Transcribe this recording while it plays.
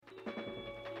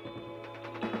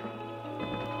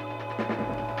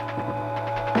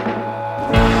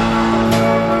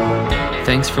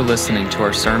Thanks for listening to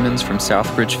our sermons from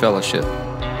Southbridge Fellowship.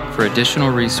 For additional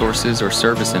resources or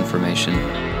service information,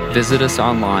 visit us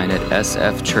online at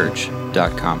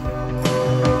sfchurch.com.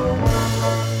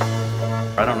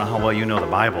 I don't know how well you know the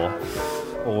Bible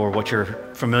or what you're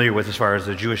familiar with as far as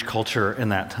the Jewish culture in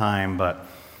that time, but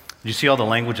you see all the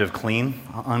language of clean,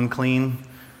 unclean,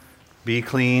 be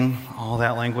clean, all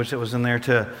that language that was in there.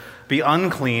 To be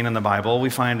unclean in the Bible, we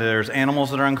find there's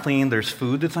animals that are unclean, there's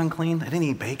food that's unclean. I didn't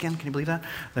eat bacon, can you believe that?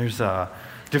 There's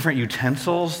different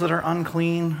utensils that are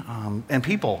unclean, and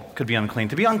people could be unclean.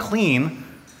 To be unclean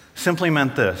simply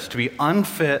meant this: to be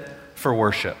unfit for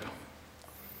worship.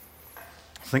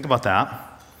 Think about that.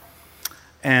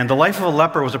 And the life of a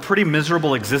leper was a pretty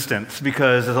miserable existence,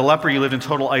 because as a leper you lived in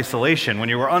total isolation. When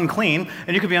you were unclean,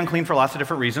 and you could be unclean for lots of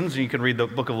different reasons, and you can read the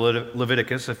book of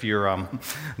Leviticus if you're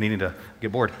needing to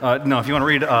get bored. No, if you want to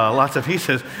read lots of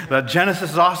pieces,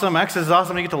 Genesis is awesome, Exodus is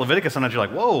awesome, you get to Leviticus, and you're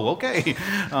like, whoa, okay.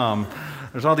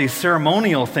 There's all these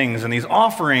ceremonial things and these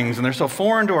offerings, and they're so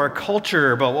foreign to our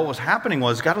culture. But what was happening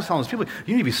was God was telling his people,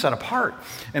 you need to be set apart.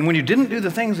 And when you didn't do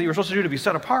the things that you were supposed to do to be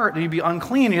set apart, you'd be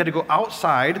unclean. You had to go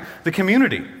outside the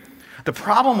community. The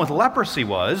problem with leprosy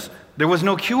was there was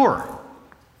no cure.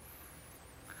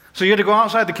 So you had to go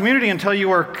outside the community until you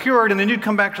were cured, and then you'd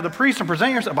come back to the priest and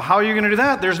present yourself. But how are you going to do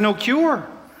that? There's no cure.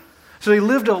 So they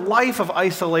lived a life of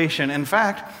isolation. In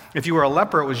fact, if you were a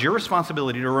leper, it was your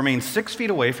responsibility to remain 6 feet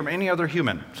away from any other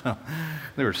human. So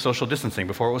they were social distancing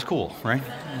before it was cool, right?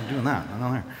 Doing that. I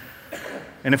don't know.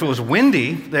 And if it was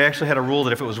windy, they actually had a rule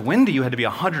that if it was windy, you had to be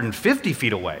 150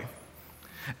 feet away.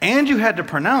 And you had to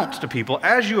pronounce to people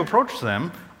as you approached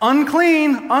them,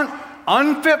 unclean,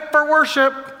 unfit for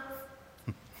worship.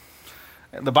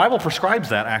 The Bible prescribes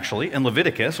that, actually, in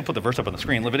Leviticus. We'll put the verse up on the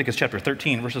screen. Leviticus chapter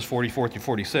 13, verses 44 through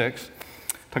 46.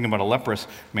 Talking about a leprous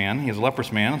man. He is a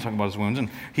leprous man. Talking about his wounds. And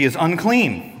he is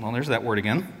unclean. Well, there's that word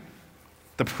again.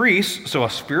 The priest, so a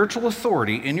spiritual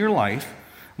authority in your life,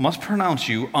 must pronounce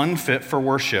you unfit for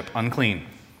worship, unclean.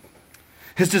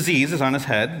 His disease is on his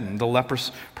head, and the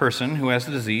leprous person who has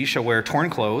the disease shall wear torn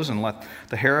clothes and let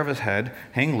the hair of his head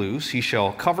hang loose. He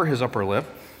shall cover his upper lip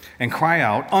and cry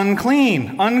out,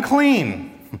 unclean,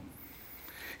 unclean.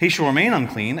 He shall remain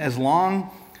unclean as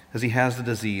long as he has the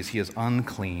disease. He is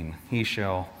unclean. He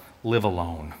shall live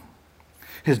alone.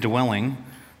 His dwelling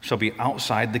shall be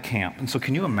outside the camp. And so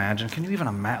can you imagine, think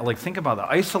about the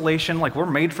isolation, like we're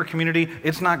made for community.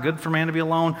 It's not good for man to be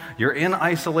alone. You're in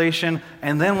isolation.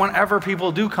 And then whenever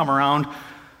people do come around,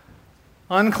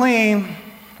 unclean,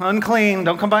 unclean,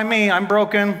 don't come by me, I'm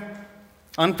broken,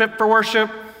 unfit for worship.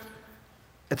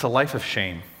 It's a life of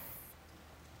shame.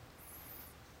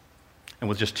 And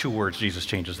with just 2 words, Jesus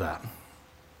changes that.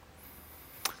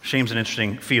 Shame's an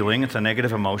interesting feeling. It's a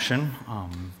negative emotion.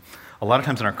 A lot of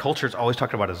times in our culture, it's always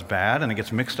talked about as bad, and it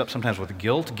gets mixed up sometimes with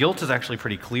guilt. Guilt is actually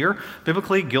pretty clear.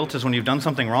 Biblically, guilt is when you've done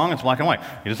something wrong. It's black and white.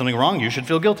 You did something wrong, you should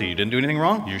feel guilty. You didn't do anything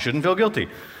wrong, you shouldn't feel guilty.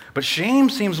 But shame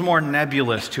seems more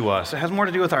nebulous to us. It has more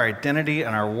to do with our identity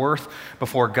and our worth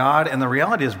before God. And the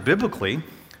reality is, biblically,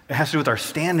 it has to do with our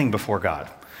standing before God.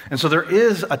 And so there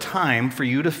is a time for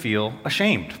you to feel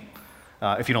ashamed.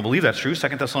 If you don't believe that's true, 2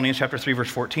 Thessalonians chapter 3, verse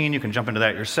 14, you can jump into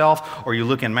that yourself, or you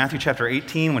look in Matthew chapter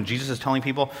 18 when Jesus is telling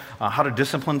people how to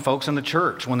discipline folks in the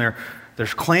church. When they're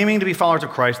claiming to be followers of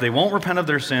Christ, they won't repent of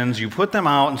their sins, you put them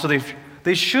out, and so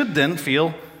they should then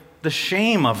feel the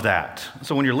shame of that.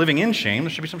 So when you're living in shame,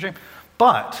 there should be some shame.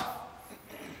 But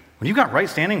when you've got right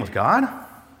standing with God,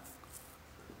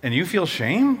 and you feel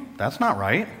shame, that's not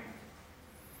right.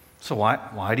 So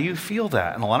why do you feel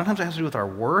that? And a lot of times it has to do with our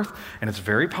worth, and it's a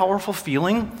very powerful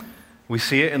feeling. We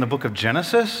see it in the book of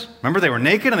Genesis. Remember, they were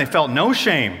naked and they felt no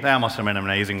shame. That must have been an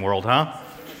amazing world, huh?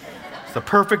 It's the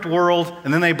perfect world,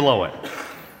 and then they blow it.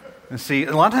 And see,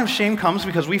 a lot of times shame comes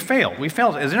because we failed. We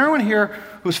failed. Is there anyone here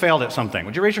who's failed at something?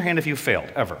 Would you raise your hand if you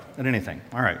failed, ever, at anything?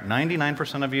 All right,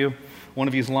 99% of you. One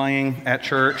of you's lying at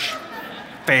church.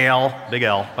 Fail, big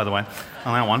L, by the way,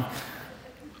 on that one.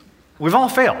 We've all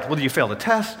failed. Whether you failed a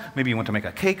test, maybe you went to make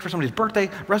a cake for somebody's birthday,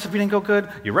 recipe didn't go good,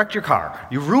 you wrecked your car,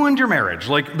 you ruined your marriage.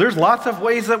 Like, there's lots of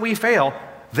ways that we fail.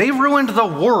 They ruined the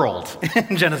world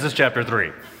in Genesis chapter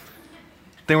 3.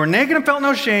 They were naked and felt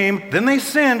no shame, then they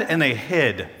sinned and they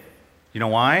hid. You know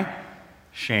why?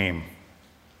 Shame.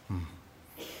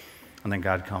 And then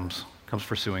God comes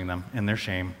pursuing them in their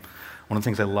shame. One of the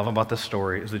things I love about this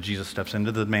story is that Jesus steps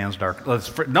into the man's dark.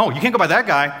 No, you can't go by that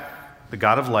guy. The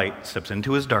God of light steps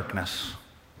into his darkness.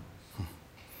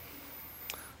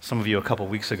 Some of you a couple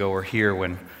weeks ago were here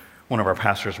when one of our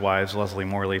pastor's wives, Leslie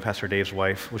Morley, Pastor Dave's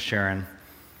wife, was sharing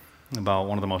about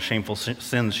one of the most shameful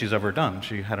sins she's ever done.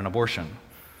 She had an abortion.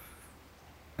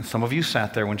 And some of you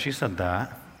sat there when she said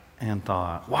that, and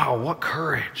thought, wow, what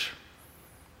courage.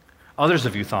 Others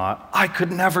of you thought, I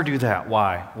could never do that.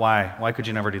 Why? Why could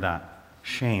you never do that?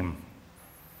 Shame.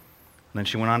 And then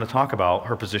she went on to talk about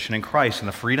her position in Christ and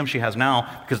the freedom she has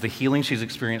now because the healing she's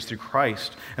experienced through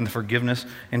Christ and the forgiveness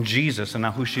in Jesus and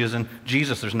now who she is in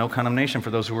Jesus. There's no condemnation for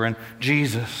those who are in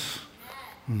Jesus.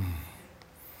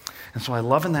 And so I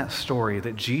love in that story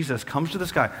that Jesus comes to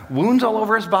this guy, wounds all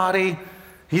over his body,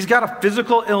 he's got a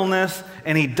physical illness,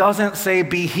 and he doesn't say,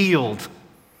 be healed.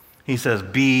 He says,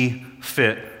 be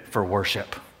fit for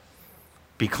worship.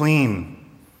 Be clean.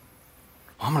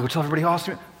 Oh, I'm going to go tell everybody else.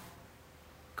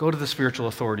 Go to the spiritual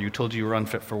authority who told you were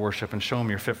unfit for worship and show them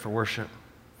you're fit for worship.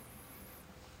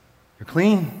 You're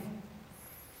clean.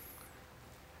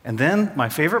 And then my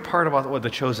favorite part about what the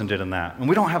Chosen did in that, and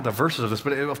we don't have the verses of this,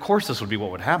 but of course this would be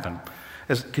what would happen,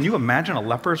 is can you imagine a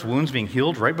leper's wounds being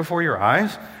healed right before your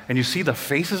eyes? And you see the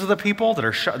faces of the people that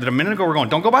that a minute ago were going,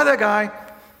 don't go by that guy.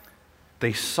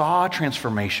 They saw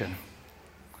transformation.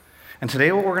 And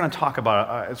today what we're going to talk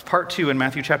about is part 2 in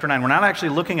Matthew chapter 9. We're not actually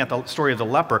looking at the story of the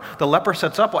leper. The leper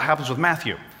sets up what happens with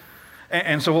Matthew.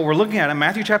 And so what we're looking at in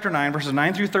Matthew chapter 9, verses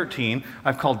 9 through 13,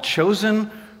 I've called Chosen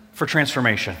for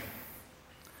Transformation.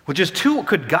 With just 2,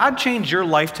 could God change your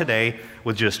life today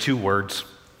with just 2 words?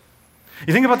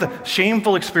 You think about the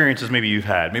shameful experiences maybe you've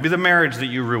had, maybe the marriage that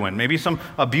you ruined, maybe some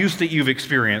abuse that you've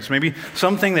experienced, maybe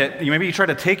something that maybe you try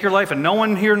to take your life and no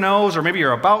one here knows, or maybe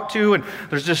you're about to, and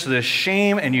there's just this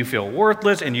shame and you feel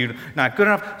worthless and you're not good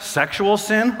enough. Sexual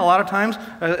sin, a lot of times,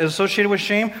 is associated with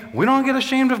shame. We don't get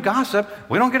ashamed of gossip.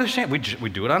 We don't get ashamed. We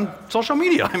do it on social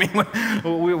media. I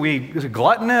mean, we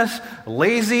gluttonous,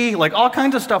 lazy, like all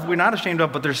kinds of stuff we're not ashamed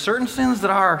of, but there's certain sins that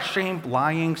are shame: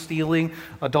 lying, stealing,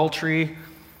 adultery,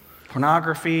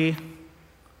 pornography.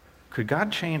 Could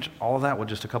God change all of that with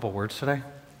just a couple words today?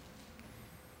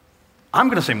 I'm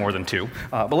going to say more than 2,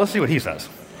 but let's see what he says.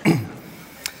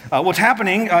 What's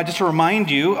happening, just to remind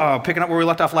you, picking up where we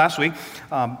left off last week,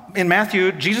 in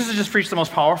Matthew, Jesus has just preached the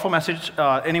most powerful message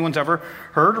anyone's ever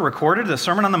heard or recorded, the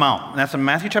Sermon on the Mount. And that's in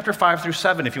Matthew chapter 5 through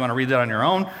 7, if you want to read that on your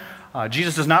own.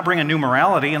 Jesus does not bring a new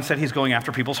morality. Instead, he's going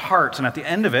after people's hearts. And at the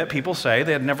end of it, people say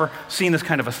they had never seen this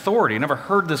kind of authority, never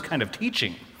heard this kind of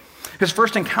teaching. His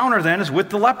first encounter then is with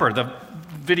the leper. The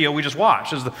video we just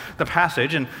watched is the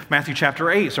passage in Matthew chapter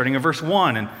 8, starting in verse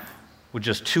 1, and with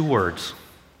just 2 words,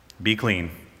 be clean.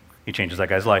 He changes that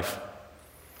guy's life.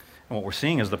 And what we're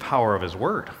seeing is the power of his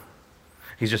word.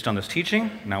 He's just done this teaching.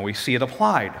 Now we see it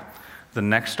applied. The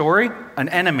next story, an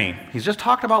enemy. He's just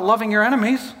talked about loving your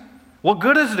enemies. What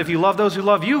good is it if you love those who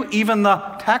love you? Even the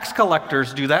tax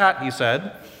collectors do that, he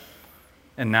said.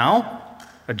 And now,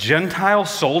 a Gentile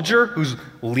soldier who's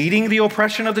leading the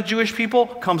oppression of the Jewish people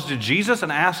comes to Jesus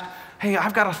and asks, hey,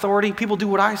 I've got authority. People do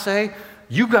what I say.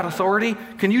 You've got authority.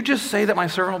 Can you just say that my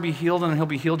servant will be healed and he'll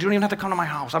be healed? You don't even have to come to my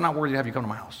house. I'm not worthy to have you come to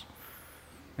my house.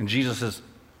 And Jesus says,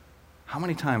 how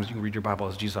many times you can read your Bible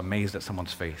is Jesus amazed at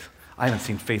someone's faith? I haven't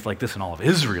seen faith like this in all of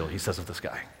Israel, he says of this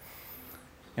guy.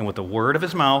 And with the word of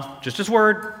his mouth, just his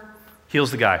word,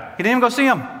 heals the guy. He didn't even go see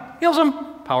him. Heals him.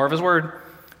 Power of his word.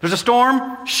 There's a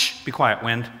storm. Shh, be quiet.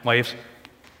 Wind, waves.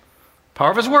 Power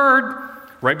of his word.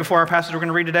 Right before our passage we're going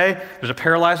to read today, there's a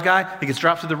paralyzed guy. He gets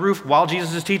dropped to the roof while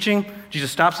Jesus is teaching. Jesus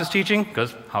stops his teaching,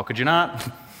 because how could you not?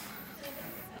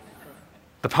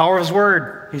 The power of his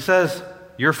word. He says,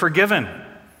 you're forgiven.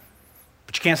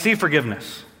 But you can't see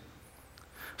forgiveness.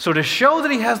 So to show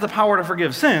that he has the power to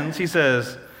forgive sins, he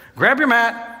says, grab your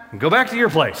mat and go back to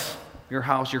your place. Your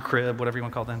house, your crib, whatever you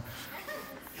want to call it then.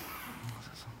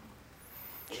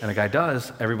 And the guy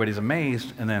does, everybody's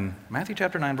amazed, and then Matthew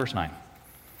chapter 9, verse 9.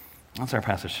 That's our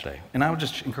passage today. And I would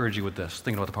just encourage you with this,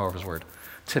 thinking about the power of his word.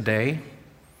 Today,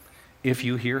 if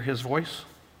you hear his voice,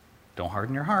 don't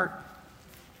harden your heart.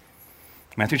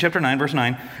 Matthew chapter 9, verse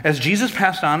 9. As Jesus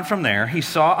passed on from there, he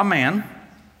saw a man.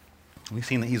 We've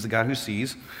seen that he's the God who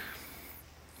sees.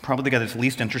 Probably the guy that's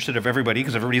least interested of everybody,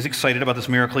 because everybody's excited about this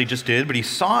miracle he just did. But he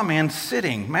saw a man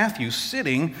sitting, Matthew,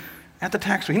 sitting at the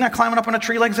tax booth. He's not climbing up on a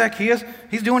tree like Zacchaeus.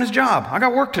 He's doing his job. I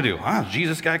got work to do.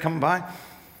 Jesus guy coming by.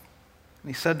 And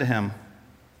he said to him,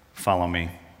 follow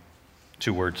me.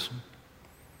 2 words.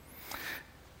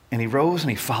 And he rose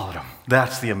and he followed him.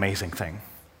 That's the amazing thing.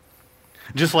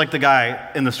 Just like the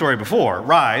guy in the story before,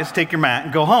 rise, take your mat,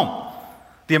 and go home.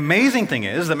 The amazing thing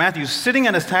is that Matthew's sitting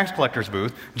at his tax collector's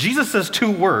booth. Jesus says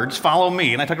 2 words, follow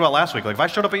me. And I talked about last week, like if I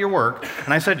showed up at your work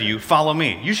and I said to you, follow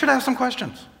me, you should ask some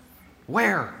questions.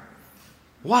 Where?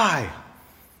 Why?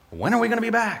 When are we going to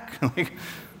be back?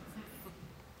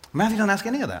 Matthew doesn't ask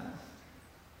any of that.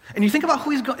 And you think about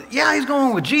who he's going, he's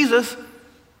going with Jesus.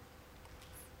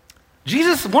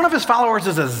 Jesus, one of his followers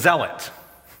is a zealot.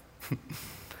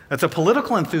 that's a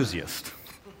political enthusiast.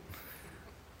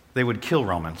 They would kill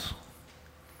Romans.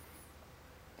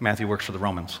 Matthew works for the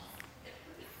Romans.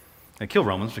 They kill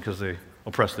Romans because they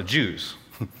oppress the Jews.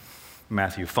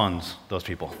 Matthew funds those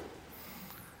people.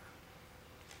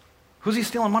 Who's he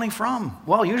stealing money from?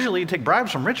 Well, usually you take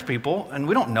bribes from rich people, and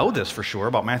we don't know this for sure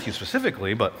about Matthew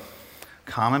specifically, but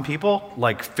common people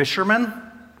like fishermen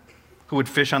who would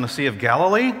fish on the Sea of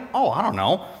Galilee. Oh, I don't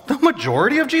know. The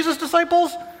majority of Jesus'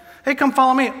 disciples? Hey, come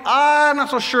follow me. I'm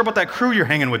not so sure about that crew you're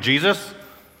hanging with, Jesus.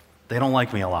 They don't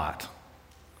like me a lot.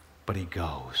 But he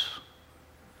goes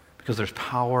because there's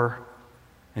power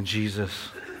in Jesus'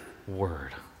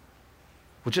 word.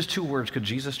 With just 2 words, could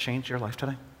Jesus change your life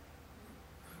today?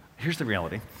 Here's the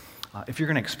reality. If you're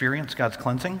going to experience God's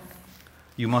cleansing,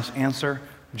 you must answer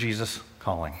Jesus'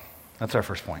 calling. That's our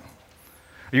first point.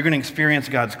 If you're going to experience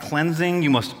God's cleansing,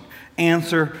 you must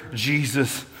answer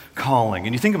Jesus' calling.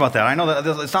 And you think about that. I know that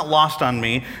it's not lost on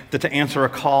me that to answer a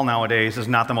call nowadays is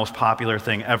not the most popular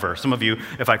thing ever. Some of you,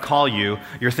 if I call you,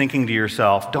 you're thinking to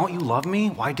yourself, don't you love me?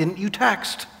 Why didn't you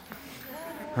text?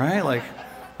 Right? Like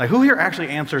who here actually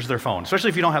answers their phone, especially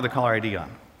if you don't have the caller ID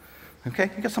on?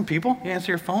 Okay, you got some people, you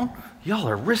answer your phone. Y'all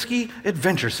are risky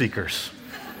adventure seekers.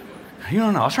 You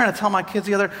don't know. I was trying to tell my kids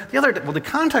the other day, well, the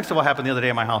context of what happened the other day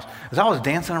at my house is I was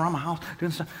dancing around my house,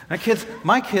 doing stuff.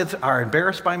 My kids are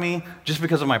embarrassed by me just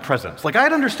because of my presence. Like,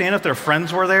 I'd understand if their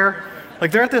friends were there.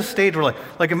 Like, they're at this stage where,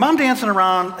 like if I'm dancing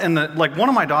around and one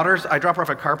of my daughters, I drop her off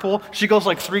at carpool, she goes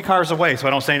like 3 cars away, so I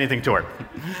don't say anything to her.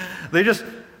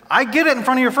 I get it in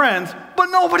front of your friends, but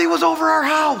nobody was over our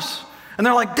house. And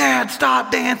they're like, Dad,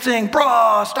 stop dancing.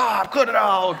 Bruh, stop, cut it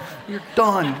out. You're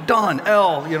done,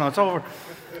 L, it's over.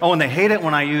 Oh, and they hate it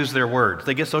when I use their words.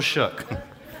 They get so shook.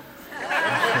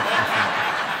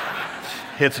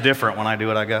 Hits different when I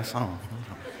do it, I guess. I don't know.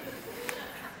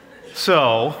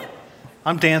 So,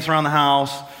 I'm dancing around the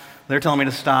house. They're telling me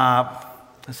to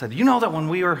stop. I said, you know that when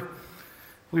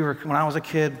when I was a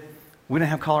kid, we didn't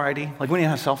have caller ID? Like, we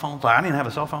didn't have cell phones. I didn't have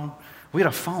a cell phone. We had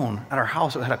a phone at our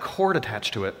house that had a cord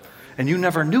attached to it, and you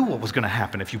never knew what was going to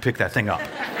happen if you picked that thing up.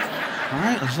 All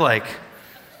right? It's like,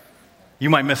 you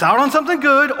might miss out on something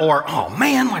good, or, oh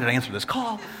man, why did I answer this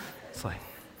call? It's like,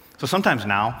 so sometimes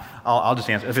now, I'll just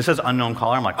answer. If it says unknown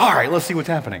caller, I'm like, all right, let's see what's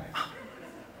happening.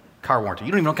 Car warranty.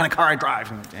 You don't even know what kind of car I drive.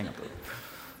 Hang up.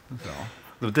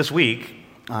 So, this week,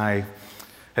 I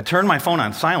had turned my phone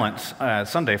on silent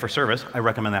Sunday for service. I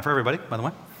recommend that for everybody, by the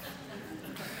way.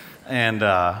 And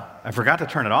I forgot to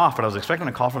turn it off, but I was expecting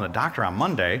a call from the doctor on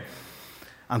Monday.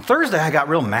 On Thursday, I got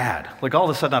real mad. Like, all of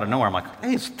a sudden, out of nowhere, I'm like,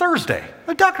 hey, it's Thursday.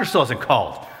 The doctor still hasn't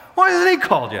called. Why hasn't he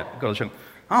called yet? Go to the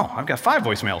oh, I've got 5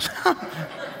 voicemails.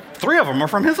 3 of them are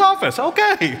from his office.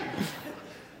 Okay.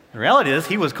 The reality is,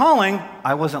 he was calling.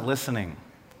 I wasn't listening.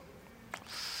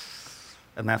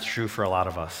 And that's true for a lot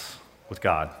of us with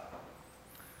God.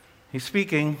 He's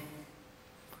speaking.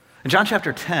 In John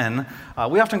chapter 10,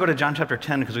 we often go to John chapter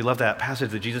 10 because we love that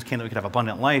passage that Jesus came that we could have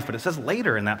abundant life, but it says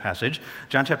later in that passage,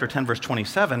 John chapter 10, verse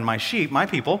 27, my sheep, my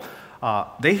people,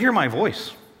 they hear my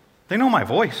voice. They know my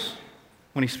voice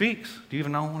when he speaks. Do you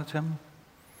even know when it's him?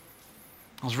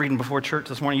 I was reading before church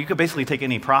this morning. You could basically take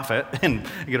any prophet and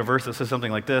get a verse that says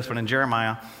something like this, but in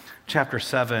Jeremiah chapter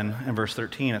 7 and verse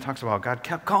 13, it talks about God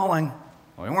kept calling.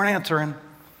 Well, we weren't answering.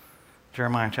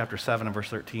 Jeremiah chapter 7 and verse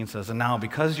 13 says, and now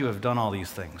because you have done all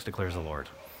these things, declares the Lord,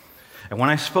 and when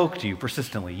I spoke to you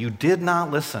persistently, you did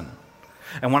not listen.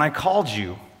 And when I called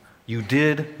you, you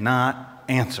did not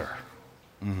answer.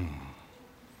 And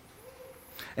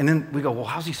then we go, well,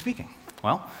 how's he speaking?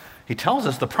 Well, he tells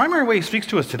us the primary way he speaks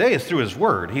to us today is through his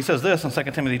word. He says this in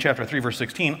 2 Timothy chapter 3, verse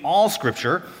 16, all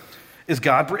scripture is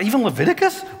God, even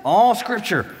Leviticus, all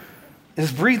scripture is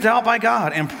breathed out by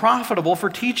God and profitable for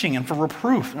teaching and for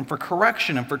reproof and for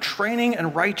correction and for training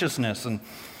in righteousness. And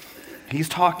he's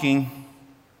talking.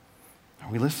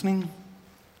 Are we listening?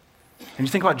 And you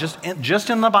think about just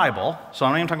in the Bible, so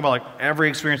I'm not even talking about like every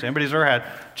experience anybody's ever had,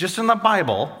 just in the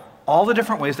Bible, all the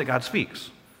different ways that God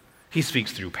speaks. He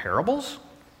speaks through parables.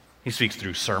 He speaks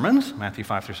through sermons, Matthew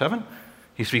 5 through 7.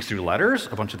 He speaks through letters,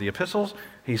 a bunch of the epistles.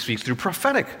 He speaks through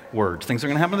prophetic words, things that are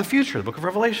going to happen in the future, the book of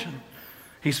Revelation.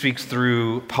 He speaks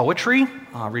through poetry.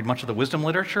 Read much of the wisdom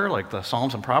literature, like the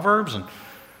Psalms and Proverbs. And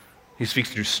he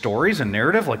speaks through stories and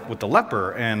narrative, like with the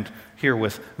leper and here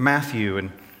with Matthew.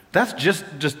 And that's just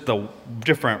the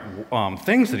different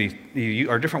things that he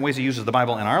are different ways he uses the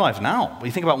Bible in our lives now. But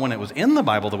you think about when it was in the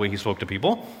Bible, the way he spoke to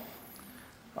people.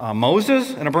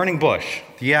 Moses in a burning bush.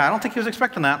 Yeah, I don't think he was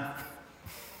expecting that.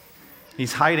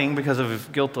 He's hiding because of his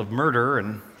guilt of murder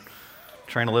and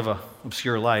trying to live an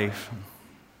obscure life.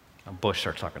 A bush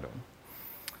starts talking to him.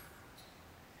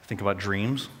 Think about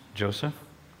dreams, Joseph.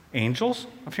 Angels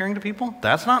appearing to people?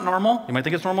 That's not normal. You might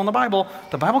think it's normal in the Bible.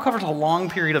 The Bible covers a long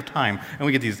period of time, and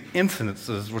we get these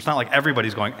incidences where it's not like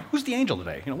everybody's going, who's the angel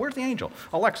today? Where's the angel?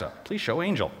 Alexa, please show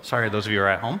angel. Sorry, those of you who are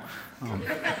at home.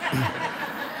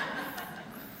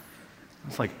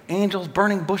 It's like angels,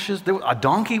 burning bushes, there was a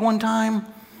donkey one time,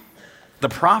 the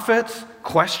prophets,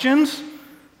 questions.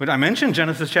 But I mentioned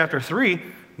Genesis chapter 3.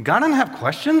 God doesn't have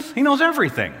questions. He knows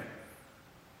everything.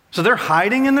 So they're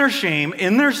hiding in their shame,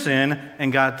 in their sin,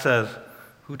 and God says,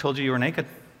 who told you were naked?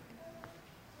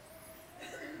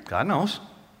 God knows.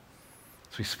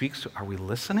 So he speaks to, are we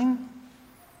listening?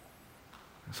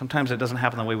 Sometimes it doesn't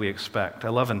happen the way we expect. I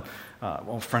love,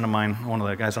 a friend of mine, one of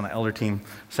the guys on the elder team,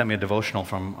 sent me a devotional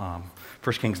from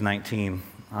 1 Kings 19.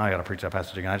 I got to preach that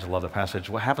passage again. I just love the passage.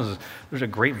 What happens is there's a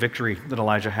great victory that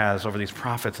Elijah has over these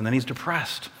prophets, and then he's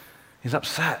depressed. He's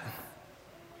upset.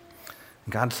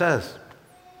 And God says,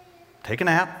 take a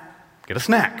nap, get a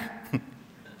snack.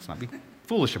 Let's not be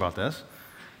foolish about this.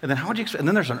 And then and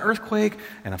then there's an earthquake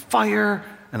and a fire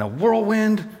and a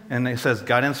whirlwind. And it says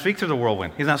God didn't speak through the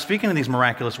whirlwind. He's not speaking in these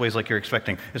miraculous ways like you're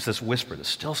expecting. It's this whisper, this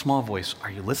still small voice. Are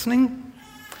you listening?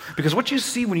 Because what you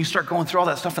see when you start going through all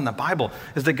that stuff in the Bible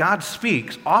is that God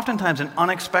speaks oftentimes in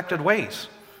unexpected ways.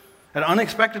 At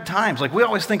unexpected times. Like we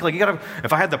always think like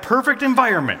if I had the perfect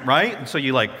environment, right? And so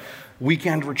you like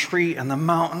weekend retreat in the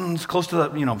mountains close to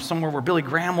the, somewhere where Billy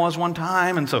Graham was one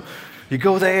time. And so you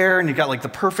go there and you got like the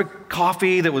perfect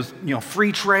coffee that was,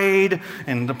 free trade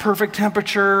and the perfect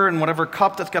temperature and whatever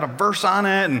cup that's got a verse on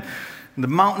it and the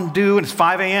Mountain Dew, and it's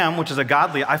 5 a.m., which is I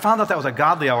found out that was a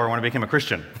godly hour when I became a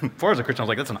Christian. Before I was a Christian, I was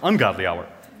like, that's an ungodly hour.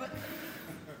 And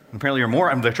apparently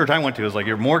the church I went to is like,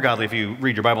 you're more godly if you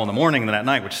read your Bible in the morning than at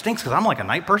night, which stinks because I'm like a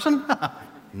night person.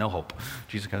 No hope.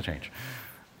 Jesus got to change.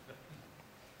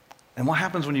 And what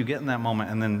happens when you get in that moment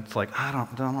and then it's like, I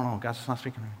don't know, God's just not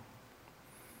speaking to me.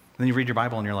 And then you read your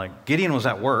Bible and you're like, Gideon was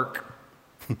at work.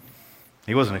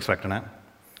 He wasn't expecting that.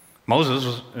 Moses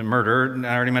was murdered, and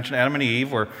I already mentioned Adam and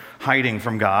Eve were hiding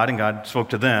from God, and God spoke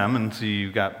to them. And so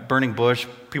you got burning bush,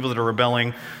 people that are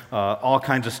rebelling, all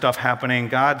kinds of stuff happening.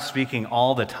 God speaking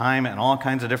all the time in all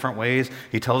kinds of different ways.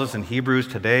 He tells us in Hebrews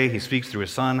today, he speaks through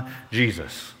his son,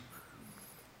 Jesus.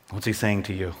 What's he saying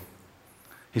to you?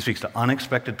 He speaks to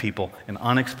unexpected people in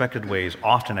unexpected ways,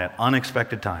 often at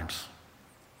unexpected times.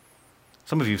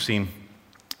 Some of you have seen,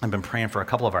 I've been praying for a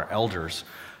couple of our elders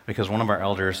because one of our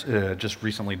elders just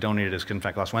recently donated in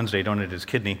fact, last Wednesday, donated his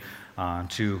kidney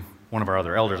to one of our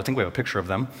other elders. I think we have a picture of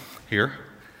them here.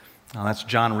 That's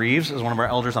John Reeves is one of our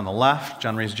elders on the left,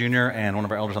 John Reeves Jr., and one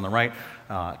of our elders on the right,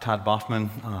 Todd Boffman,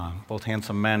 both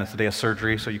handsome men. It's the day of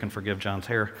surgery, so you can forgive John's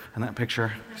hair in that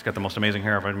picture. He's got the most amazing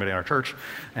hair of anybody in our church.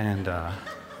 And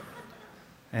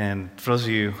for those of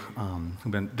you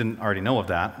who didn't already know of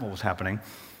that, what was happening,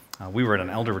 we were at an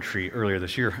elder retreat earlier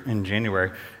this year in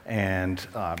January, and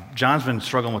John's been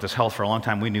struggling with his health for a long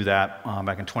time. We knew that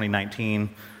back in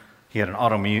 2019. He had an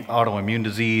autoimmune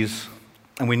disease,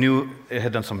 and we knew it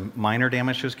had done some minor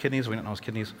damage to his kidneys. We didn't know his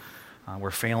kidneys were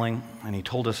failing, and he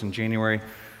told us in January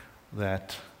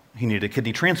that he needed a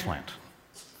kidney transplant.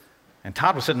 And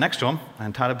Todd was sitting next to him,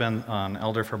 and Todd had been an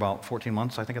elder for about 14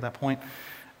 months, I think, at that point,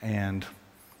 and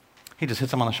he just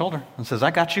hits him on the shoulder and says,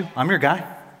 I got you, I'm your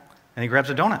guy. And he grabs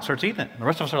a donut, starts eating it. And the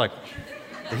rest of us are like,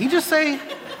 did he just say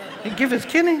he'd give his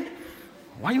kidney?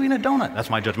 Why are you eating a donut? That's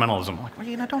my judgmentalism. I'm like, why are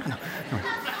you eating a donut?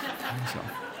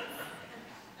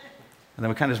 And then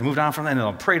we kind of just moved on from that, and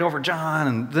I prayed over John,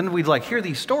 and then we'd like hear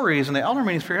these stories, and the elder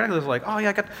meetings periodically was like, oh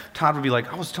yeah, Todd would be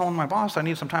like, I was telling my boss I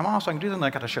need some time off so I can do this, and I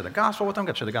got to share the gospel with them,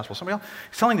 got to share the gospel with somebody else.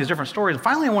 He's telling these different stories, and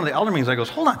finally in one of the elder meetings I goes,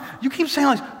 hold on, you keep saying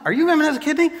like, are you having a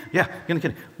kidney? Yeah, getting a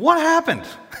kidney. What happened?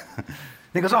 And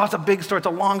he goes, oh, it's a big story, it's a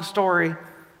long story. And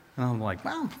I'm like,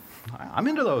 well, I'm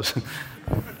into those.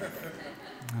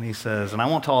 And he says, and I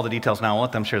won't tell all the details now, I'll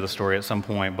let them share the story at some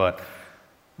point, but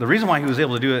the reason why he was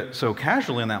able to do it so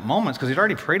casually in that moment is because he'd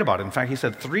already prayed about it. In fact, he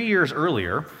said 3 years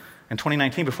earlier, in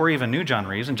 2019, before he even knew John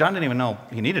Reeves, and John didn't even know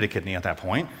he needed a kidney at that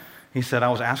point, he said, I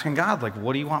was asking God, like,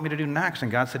 what do you want me to do next?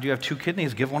 And God said, you have 2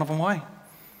 kidneys, give one of them away.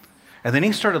 And then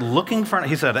he started looking for,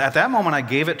 he said, at that moment I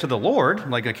gave it to the Lord,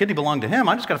 like a kidney belonged to him,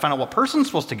 I just got to find out what person's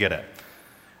supposed to get it.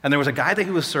 And there was a guy that he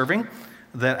was serving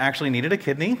that actually needed a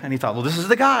kidney, and he thought, well, this is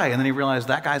the guy. And then he realized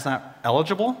that guy's not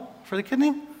eligible for the kidney.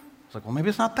 It's like, well, maybe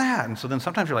it's not that. And so then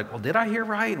sometimes you're like, well, did I hear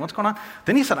right? What's going on?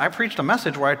 Then he said, I preached a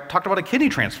message where I talked about a kidney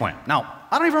transplant. Now,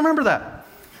 I don't even remember that.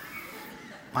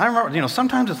 I remember,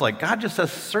 sometimes it's like God just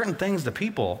says certain things to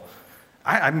people.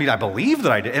 I mean, I believe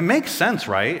that I did. It makes sense,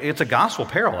 right? It's a gospel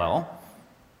parallel.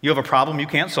 You have a problem you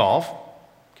can't solve,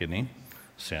 kidney,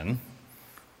 sin.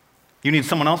 You need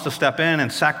someone else to step in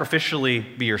and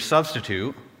sacrificially be your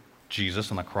substitute,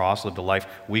 Jesus on the cross, lived a life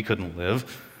we couldn't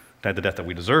live, died the death that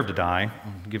we deserve to die.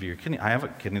 I'll give you your kidney. I have a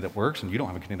kidney that works, and you don't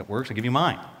have a kidney that works. I give you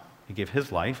mine. He gave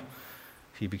his life.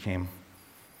 He became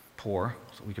poor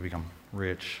so we could become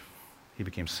rich. He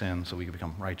became sin so we could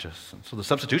become righteous. And so the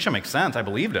substitution makes sense. I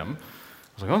believed him.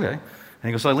 I was like, okay. And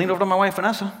he goes, so I leaned over to my wife,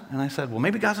 Vanessa, and I said, well,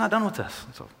 maybe God's not done with this.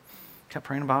 And so I kept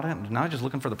praying about it, and now he's just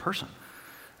looking for the person.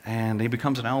 And he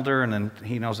becomes an elder, and then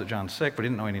he knows that John's sick, but he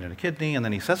didn't know he needed a kidney. And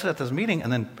then he says it at this meeting,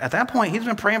 and then at that point, he's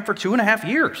been praying for 2.5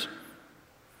 years.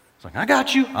 He's like, I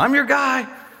got you. I'm your guy.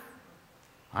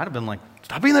 I'd have been like,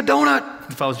 stop being the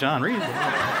donut if I was John Reed.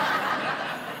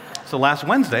 So last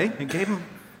Wednesday, he gave him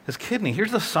his kidney.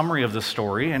 Here's the summary of this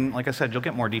story, and like I said, you'll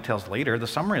get more details later. The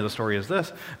summary of the story is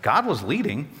this. God was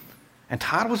leading, and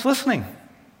Todd was listening.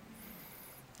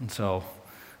 And so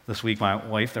this week, my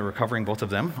wife, they're recovering, both of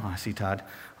them. I see Todd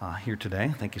here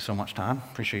today. Thank you so much, Todd.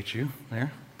 Appreciate you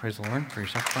there. Praise the Lord for your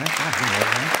sacrifice.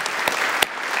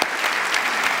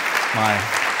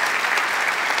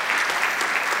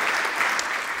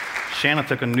 Shanna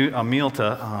took a meal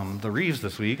to the Reeves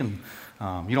this week, and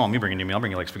you don't want me bringing you a meal, I'll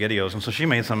bring you like SpaghettiOs. And so she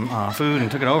made some food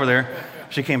and took it over there.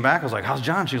 She came back, I was like, how's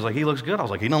John? She was like, he looks good. I was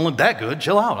like, he don't look that good,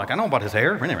 chill out. Like, I know about his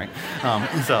hair. Anyway,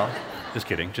 so just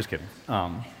kidding.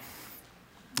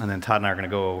 And then Todd and I are going to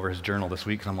go over his journal this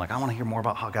week, because I'm like, I want to hear more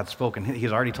about how God spoke. And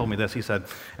he's already told me this. He said,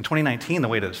 in 2019, the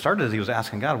way that it started is he was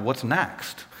asking God, what's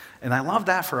next? And I love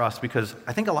that for us, because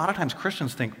I think a lot of times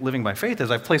Christians think living by faith is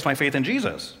I've placed my faith in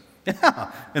Jesus.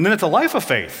 Yeah, and then it's a life of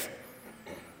faith.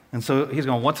 And so he's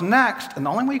going, what's next? And the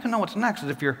only way you can know what's next is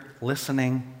if you're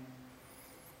listening.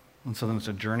 And so then it's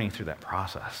a journey through that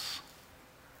process.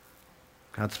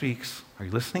 God speaks. Are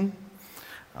you listening?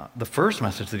 The first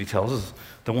message that he tells is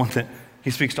the one that he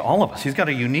speaks to all of us. He's got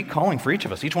a unique calling for each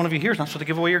of us. Each one of you here is not supposed to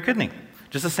give away your kidney.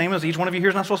 Just the same as each one of you here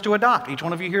is not supposed to adopt. Each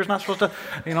one of you here is not supposed to,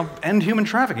 end human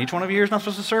trafficking. Each one of you here is not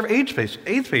supposed to serve AIDS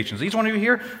patients. Each one of you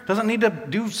here doesn't need to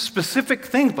do specific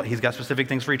things, but he's got specific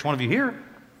things for each one of you here.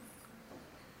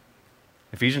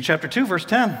 Ephesians chapter 2, verse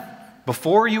 10.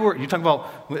 Before you talk about,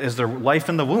 is there life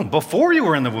in the womb? Before you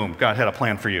were in the womb, God had a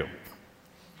plan for you.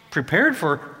 Prepared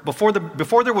for, before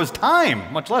there was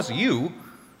time, much less you.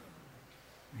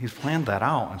 He's planned that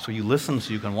out. And so you listen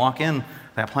so you can walk in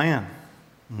that plan.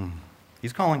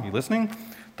 He's calling. You listening?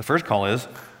 The first call is,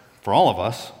 for all of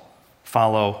us,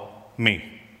 follow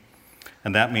me.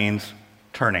 And that means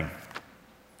turning.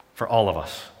 For all of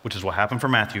us, which is what happened for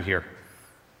Matthew here.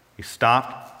 He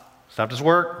stopped his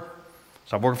work,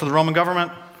 stopped working for the Roman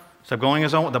government, stopped going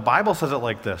his own. The Bible says it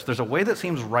like this. There's a way that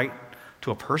seems right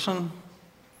to a person,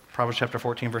 Proverbs chapter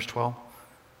 14, verse 12.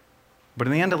 But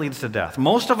in the end, it leads to death.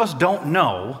 Most of us don't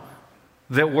know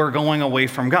that we're going away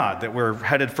from God, that we're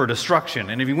headed for destruction.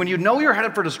 And when you know you're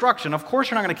headed for destruction, of course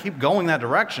you're not going to keep going that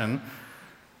direction.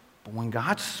 But when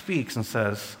God speaks and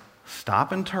says,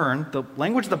 stop and turn, the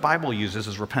language the Bible uses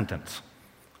is repentance.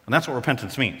 And that's what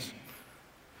repentance means.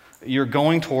 You're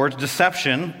going towards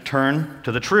deception, turn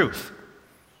to the truth.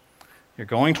 You're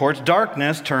going towards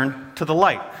darkness, turn to the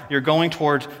light. You're going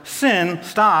towards sin,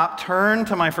 stop, turn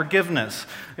to my forgiveness.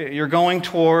 You're going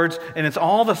towards, and it's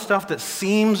all the stuff that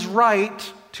seems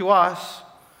right to us,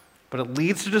 but it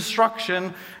leads to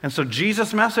destruction. And so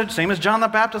Jesus' message, same as John the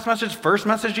Baptist's message, first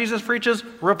message Jesus preaches,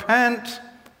 repent.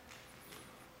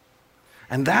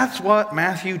 And that's what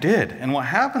Matthew did. And what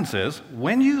happens is,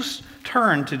 when you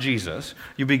turn to Jesus,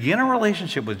 you begin a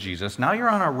relationship with Jesus, now you're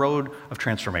on a road of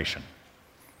transformation.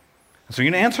 So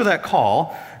you're going to answer that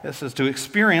call. This is to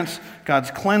experience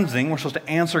God's cleansing. We're supposed to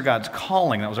answer God's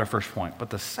calling. That was our first point. But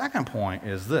the second point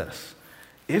is this.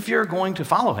 If you're going to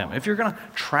follow him, if you're going to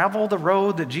travel the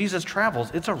road that Jesus travels,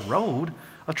 it's a road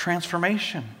of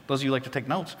transformation. Those of you who like to take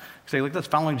notes, say like this,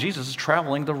 following Jesus is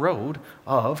traveling the road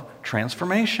of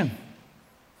transformation.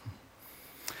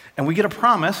 And we get a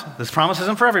promise. This promise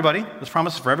isn't for everybody. This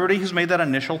promise is for everybody who's made that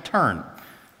initial turn.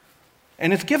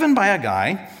 And it's given by a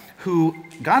guy who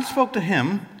God spoke to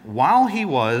him while he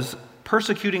was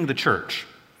persecuting the church.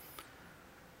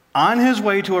 On his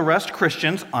way to arrest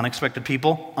Christians, unexpected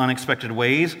people, unexpected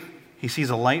ways, he sees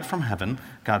a light from heaven.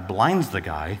 God blinds the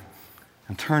guy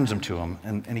and turns him to him.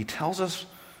 And he tells us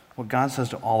what God says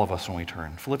to all of us when we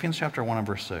turn. Philippians chapter 1 and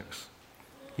verse 6.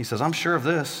 He says, I'm sure of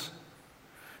this,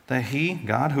 that he,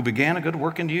 God, who began a good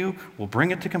work in you, will bring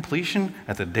it to completion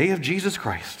at the day of Jesus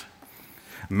Christ.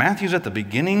 Matthew's at the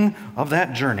beginning of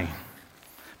that journey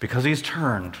because he's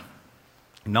turned.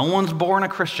 No one's born a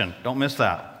Christian. Don't miss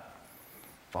that.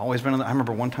 I've always been I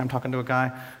remember one time talking to a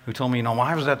guy who told me,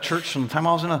 I was at church from the time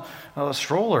I was in a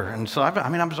stroller. And so I've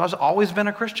always been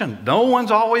a Christian. No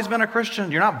one's always been a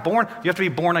Christian. You're not born. You have to be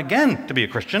born again to be a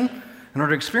Christian. In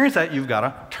order to experience that, you've got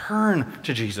to turn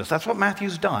to Jesus. That's what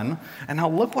Matthew's done. And now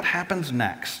look what happens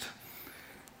next.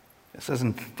 It says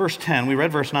in verse 10, we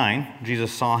read verse 9,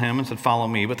 Jesus saw him and said, "Follow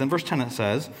me." But then verse 10 it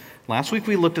says, last week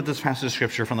we looked at this passage of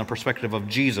Scripture from the perspective of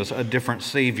Jesus, a different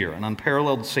Savior, an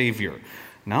unparalleled Savior.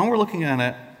 Now we're looking at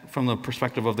it from the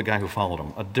perspective of the guy who followed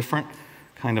him, a different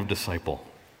kind of disciple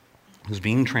who's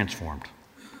being transformed.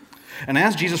 And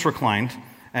as Jesus reclined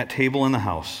at table in the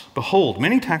house, behold,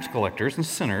 many tax collectors and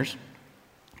sinners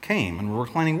came and were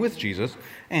reclining with Jesus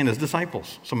and his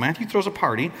disciples. So Matthew throws a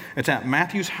party. It's at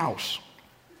Matthew's house.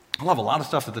 I love a lot of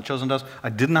stuff that The Chosen does. I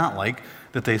did not like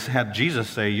that they had Jesus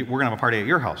say, "We're going to have a party at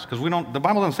your house," because the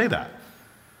Bible doesn't say that.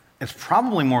 It's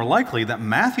probably more likely that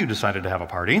Matthew decided to have a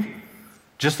party,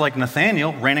 just like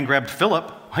Nathanael ran and grabbed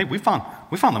Philip. "Hey, we found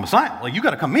the Messiah. Like, you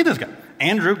got to come meet this guy."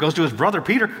 Andrew goes to his brother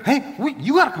Peter. "Hey,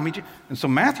 you got to come meet you." And so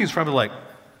Matthew's probably like,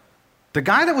 "The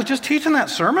guy that was just teaching that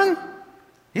sermon?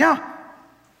 Yeah,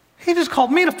 he just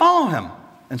called me to follow him."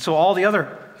 And so all the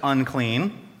other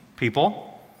unclean people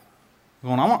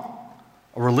going, "I want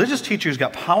a religious teacher who's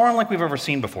got power unlike we've ever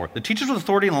seen before. The teachers with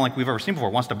authority unlike we've ever seen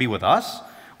before wants to be with us.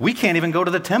 We can't even go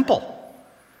to the temple."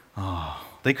 Oh,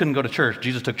 they couldn't go to church.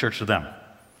 Jesus took church to them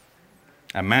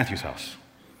at Matthew's house.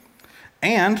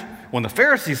 And when the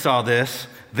Pharisees saw this,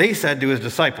 they said to his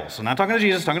disciples, so not talking to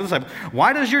Jesus, talking to the disciples,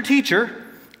 "Why does your teacher,"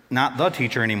 not the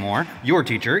teacher anymore, your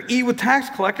teacher, "eat with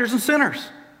tax collectors and sinners?"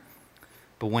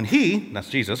 But when he, that's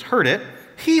Jesus, heard it,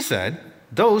 he said,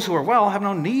 "Those who are well have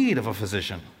no need of a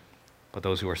physician, but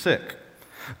those who are sick.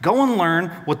 Go and learn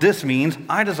what this means.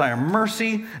 I desire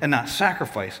mercy and not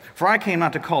sacrifice, for I came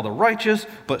not to call the righteous,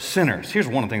 but sinners." Here's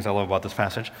one of the things I love about this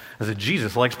passage, is that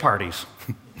Jesus likes parties.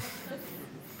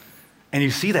 And you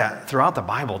see that throughout the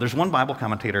Bible. There's one Bible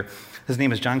commentator, his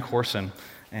name is John Corson,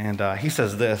 and he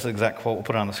says this exact quote. We'll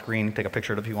put it on the screen. Take a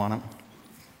picture of it if you want it.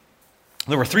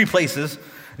 There were 3 places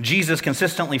Jesus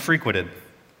consistently frequented.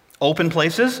 Open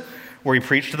places where he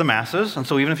preached to the masses, and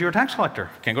so even if you're a tax collector,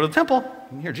 can't go to the temple, you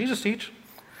can hear Jesus teach.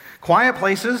 Quiet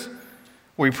places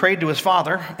where he prayed to his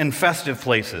Father, and festive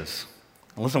places.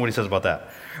 And listen to what he says about that.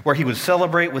 Where he would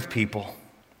celebrate with people.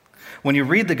 When you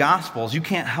read the Gospels, you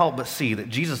can't help but see that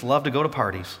Jesus loved to go to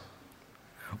parties.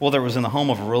 Whether it was in the home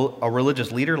of a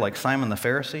religious leader like Simon the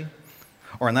Pharisee,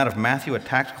 or in that of Matthew, a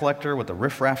tax collector with the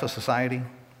riffraff of society,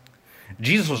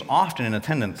 Jesus was often in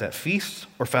attendance at feasts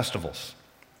or festivals.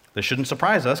 This shouldn't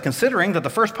surprise us, considering that the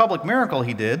first public miracle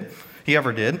he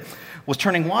ever did, was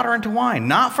turning water into wine,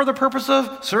 not for the purpose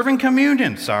of serving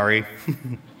communion. Sorry,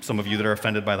 some of you that are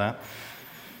offended by that.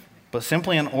 But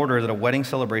simply in order that a wedding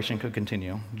celebration could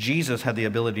continue. Jesus had the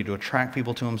ability to attract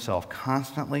people to himself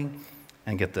constantly,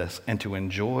 and get this, and to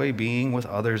enjoy being with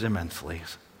others immensely.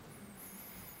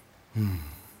 And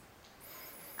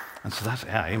so that's,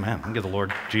 yeah, amen. I'll give the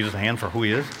Lord Jesus a hand for who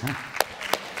he is. Yeah.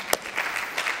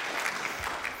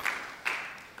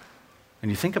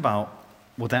 And you think about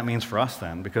what that means for us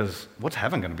then, because what's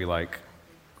heaven going to be like?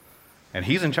 And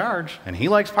he's in charge, and he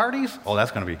likes parties? Oh,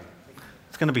 it's going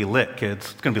to be lit,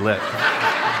 kids. It's going to be lit.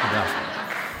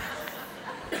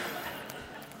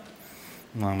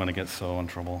 Well, I'm going to get so in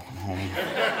trouble at home.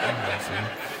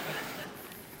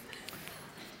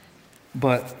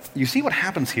 But you see what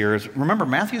happens here is, remember,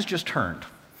 Matthew's just turned.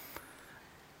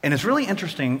 And it's really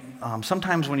interesting,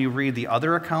 sometimes when you read the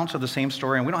other accounts of the same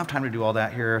story, and we don't have time to do all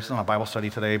that here, it's not a Bible study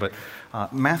today, but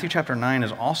Matthew chapter 9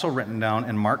 is also written down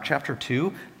in Mark chapter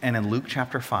 2 and in Luke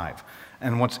chapter 5.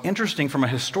 And what's interesting from a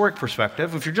historic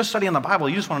perspective, if you're just studying the Bible,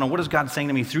 you just want to know, what is God saying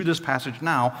to me through this passage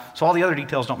now, so all the other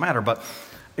details don't matter. But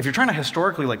if you're trying to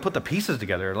historically put the pieces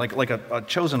together, like a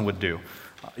Chosen would do,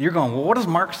 you're going, well, what does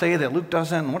Mark say that Luke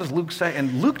doesn't? And what does Luke say?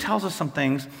 And Luke tells us some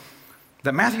things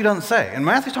that Matthew doesn't say. And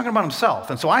Matthew's talking about himself.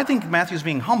 And so I think Matthew's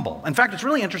being humble. In fact, it's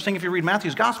really interesting if you read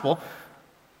Matthew's gospel,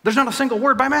 there's not a single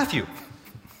word by Matthew.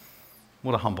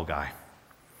 What a humble guy.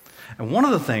 And one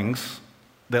of the things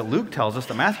that Luke tells us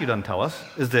that Matthew doesn't tell us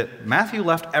is that Matthew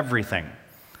left everything.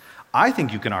 I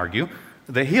think you can argue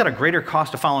that he had a greater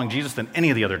cost of following Jesus than any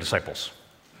of the other disciples.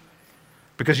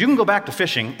 Because you can go back to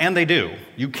fishing, and they do.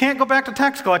 You can't go back to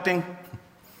tax collecting.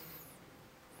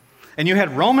 And you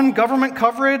had Roman government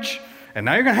coverage, and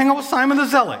now you're going to hang out with Simon the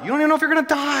Zealot. You don't even know if you're going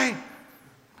to die.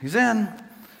 He's in.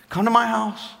 Come to my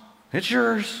house. It's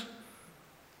yours.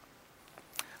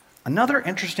 Another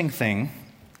interesting thing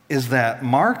is that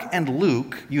Mark and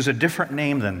Luke use a different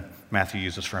name than Matthew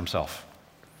uses for himself.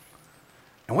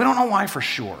 And we don't know why for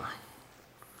sure.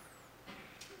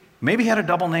 Maybe he had a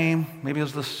double name. Maybe it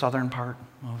was the southern part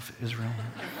of Israel.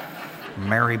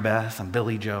 Mary Beth and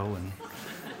Billy Joe and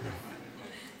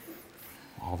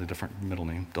all the different middle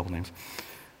names, double names.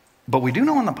 But we do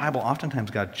know in the Bible,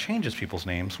 oftentimes God changes people's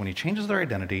names when he changes their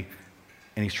identity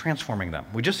and he's transforming them.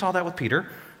 We just saw that with Peter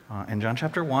in John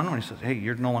chapter 1 when he says, hey,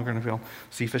 you're no longer going to be called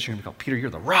sea fish, you're going to be called Peter, you're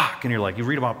the rock. And you're like, you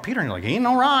read about Peter and you're like, he ain't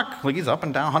no rock. Like he's up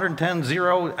and down, 110,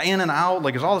 0, in and out,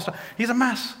 like there's all this stuff. He's a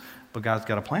mess. But God's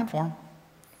got a plan for him.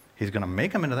 He's going to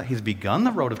make him into that. He's begun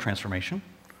the road of transformation.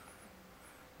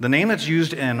 The name that's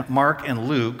used in Mark and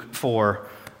Luke for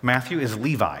Matthew is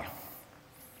Levi.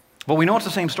 But we know it's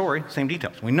the same story, same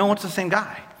details. We know it's the same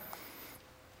guy.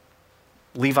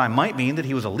 Levi might mean that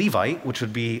he was a Levite, which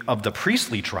would be of the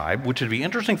priestly tribe, which would be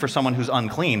interesting for someone who's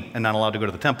unclean and not allowed to go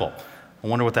to the temple. I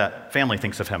wonder what that family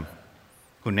thinks of him,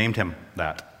 who named him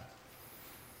that.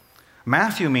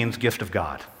 Matthew means gift of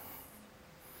God.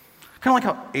 Kind of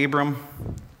like how Abram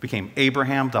became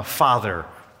Abraham, the father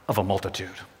of a multitude.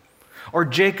 Or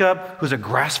Jacob, who's a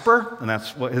grasper, and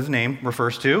that's what his name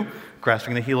refers to,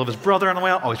 grasping the heel of his brother on the way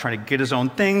out, always trying to get his own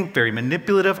thing, very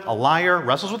manipulative, a liar,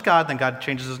 wrestles with God, then God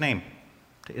changes his name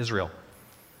to Israel,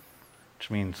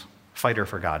 which means fighter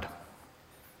for God.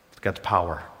 It's God's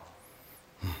power.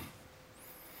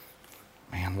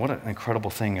 Man, what an incredible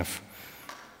thing if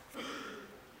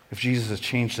Jesus has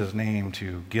changed his name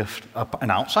to gift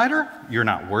an outsider. You're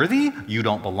not worthy, you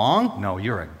don't belong. No,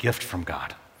 you're a gift from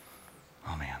God.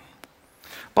 Oh man.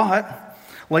 But,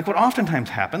 like what oftentimes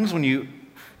happens when you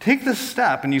take this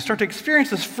step and you start to experience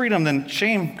this freedom, then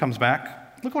shame comes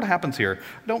back. Look what happens here.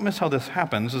 Don't miss how this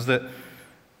happens, is that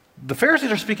the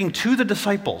Pharisees are speaking to the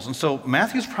disciples. And so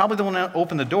Matthew's probably the one that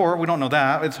opened the door. We don't know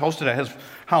that. It's hosted at his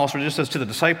house, where it just says to the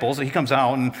disciples. He comes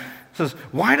out and says,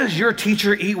 why does your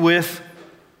teacher eat with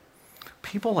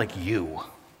people like you?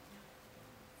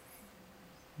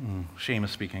 Shame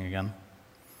is speaking again.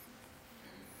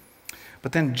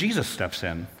 But then Jesus steps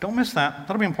in. Don't miss that.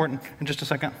 That'll be important in just a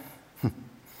second.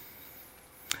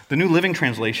 The New Living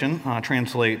Translation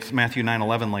translates Matthew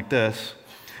 9:11 like this.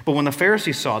 But when the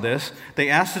Pharisees saw this, they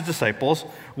asked his disciples,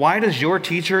 why does your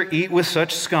teacher eat with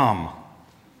such scum?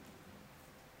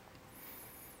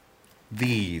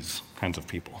 These kinds of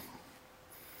people.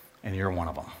 And you're one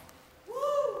of them.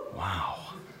 Wow.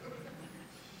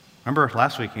 Remember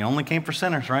last week, he only came for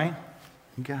sinners, right?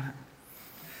 You got it.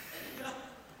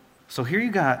 So here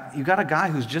you got a guy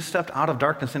who's just stepped out of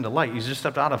darkness into light. He's just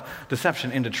stepped out of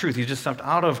deception into truth. He's just stepped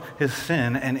out of his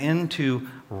sin and into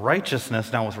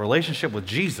righteousness now with relationship with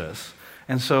Jesus.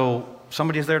 And so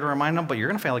somebody is there to remind him, but you're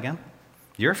going to fail again.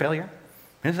 You're a failure.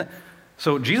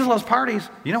 So Jesus loves parties.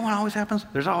 You know what always happens?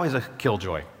 There's always a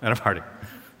killjoy at a party.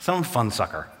 Some fun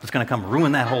sucker that's going to come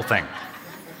ruin that whole thing.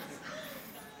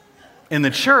 In the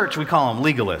church, we call them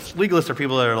legalists. Legalists are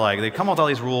people that are like, they come up with all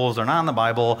these rules, they're not in the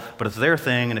Bible, but it's their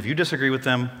thing, and if you disagree with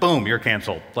them, boom, you're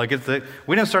canceled. We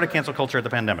didn't start a cancel culture at the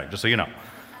pandemic, just so you know.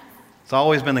 It's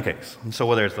always been the case. And so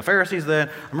whether it's the Pharisees I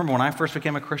remember when I first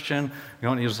became a Christian, he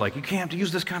was like, you can't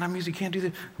use this kind of music, you can't do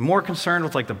this. I'm more concerned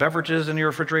with like the beverages in your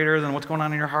refrigerator than what's going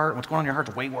on in your heart. What's going on in your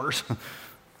heart's way worse.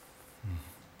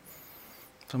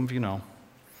 Some of you know.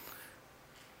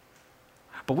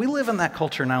 But we live in that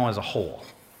culture now as a whole.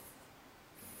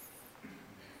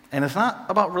 And it's not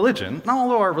about religion, not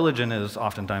although our religion is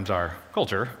oftentimes our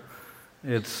culture.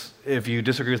 It's if you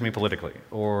disagree with me politically,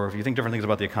 or if you think different things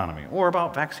about the economy, or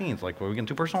about vaccines. Like, are we getting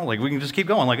too personal? Like, we can just keep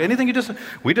going. Like, anything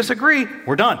we disagree,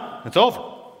 we're done. It's over.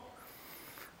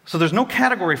 So there's no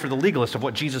category for the legalist of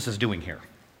what Jesus is doing here.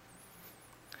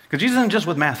 Because Jesus isn't just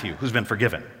with Matthew, who's been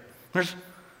forgiven. There's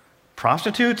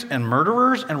prostitutes and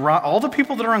murderers and all the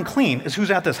people that are unclean is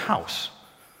who's at this house.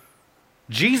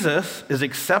 Jesus is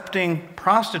accepting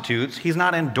prostitutes. He's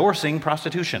not endorsing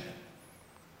prostitution.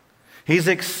 He's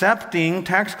accepting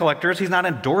tax collectors. He's not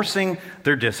endorsing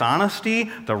their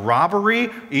dishonesty, the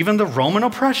robbery, even the Roman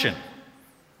oppression.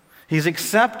 He's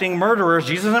accepting murderers.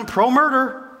 Jesus isn't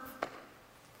pro-murder.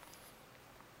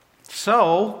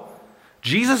 So,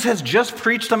 Jesus has just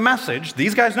preached a message.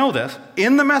 These guys know this.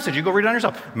 In the message, you go read it on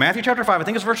yourself. Matthew chapter 5, I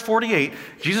think it's verse 48.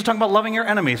 Jesus talking about loving your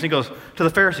enemies. And he goes to the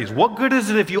Pharisees, what good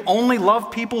is it if you only love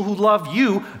people who love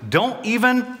you? Don't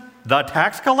even the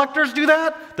tax collectors do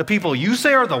that? The people you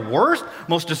say are the worst,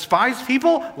 most despised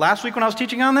people? Last week when I was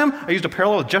teaching on them, I used a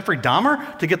parallel with Jeffrey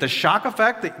Dahmer to get the shock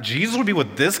effect that Jesus would be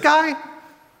with this guy?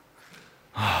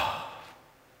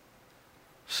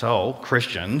 So,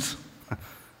 Christians,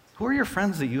 who are your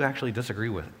friends that you actually disagree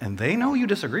with? And they know you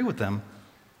disagree with them,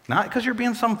 not because you're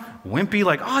being some wimpy,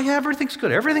 like, oh yeah, everything's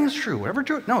good, everything's true, whatever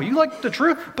true. No, you like the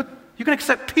truth, but you can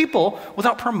accept people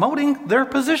without promoting their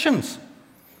positions.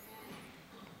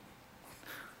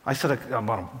 I said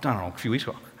about, a few weeks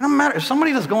ago, it doesn't matter if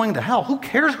somebody is going to hell, who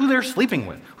cares who they're sleeping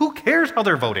with? Who cares how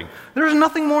they're voting? There's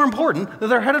nothing more important that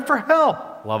they're headed for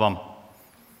hell. Love them.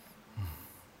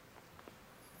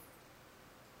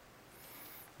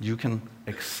 You can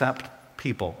accept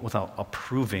people without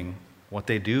approving what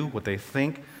they do, what they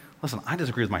think. Listen, I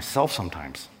disagree with myself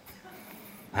sometimes.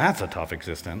 That's a tough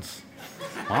existence.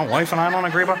 My wife and I don't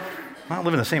agree about, I don't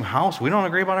live in the same house. We don't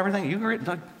agree about everything.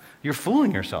 You're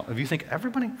fooling yourself. If you think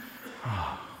everybody,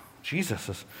 Jesus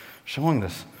is showing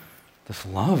this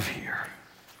love here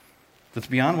that's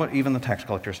beyond what even the tax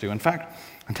collectors do. In fact,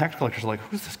 and tax collectors are like,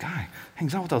 who's this guy?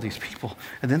 Hangs out with all these people.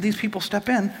 And then these people step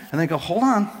in and they go, hold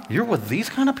on, you're with these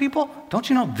kind of people? Don't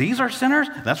you know these are sinners?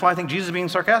 And that's why I think Jesus is being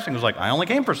sarcastic. He was like, I only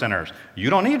came for sinners. You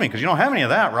don't need me because you don't have any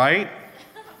of that, right?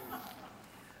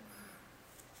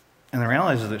 And the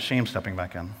reality is that shame's stepping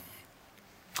back in.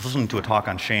 I was listening to a talk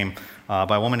on shame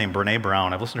by a woman named Brene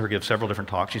Brown. I've listened to her give several different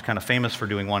talks. She's kind of famous for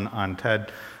doing one on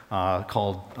TED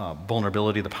called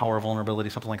Vulnerability, the Power of Vulnerability,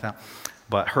 something like that.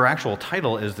 But her actual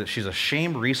title is that she's a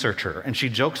shame researcher. And she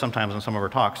jokes sometimes in some of her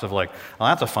talks of like, well,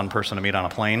 that's a fun person to meet on a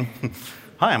plane.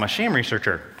 Hi, I'm a shame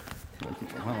researcher.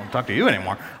 I don't talk to you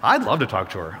anymore. I'd love to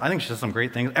talk to her. I think she says some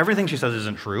great things. Everything she says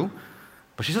isn't true,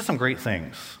 but she says some great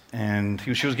things. And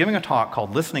she was giving a talk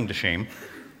called Listening to Shame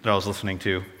that I was listening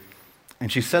to.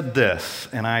 And she said this,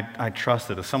 and I trust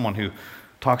that as someone who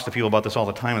talks to people about this all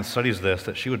the time and studies this,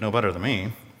 that she would know better than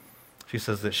me. She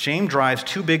says that shame drives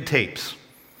two big tapes.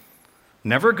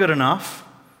 Never good enough,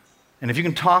 and if you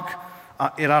can talk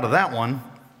it out of that one,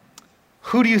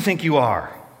 who do you think you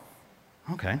are?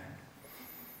 Okay.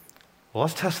 Well,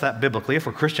 let's test that biblically. If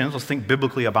we're Christians, let's think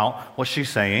biblically about what she's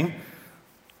saying.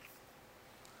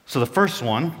 So the first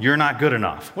one, you're not good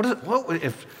enough.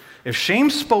 If shame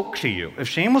spoke to you, if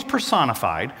shame was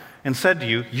personified and said to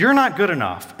you, you're not good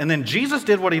enough, and then Jesus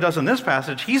did what he does in this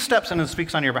passage, he steps in and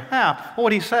speaks on your behalf, what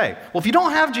would he say? Well, if you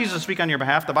don't have Jesus speak on your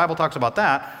behalf, the Bible talks about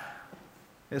that.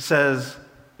 It says,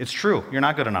 it's true, you're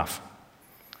not good enough.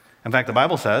 In fact, the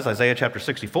Bible says, Isaiah chapter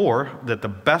 64, that the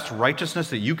best righteousness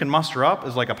that you can muster up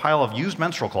is like a pile of used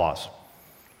menstrual cloths.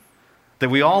 That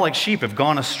we all, like sheep, have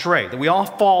gone astray. That we all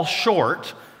fall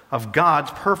short of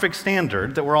God's perfect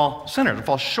standard, that we're all sinners and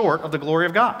fall short of the glory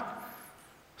of God.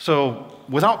 So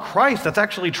without Christ, that's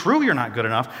actually true, you're not good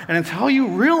enough. And until you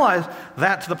realize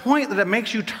that to the point that it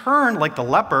makes you turn like the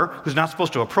leper who's not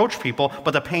supposed to approach people,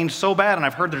 but the pain's so bad, and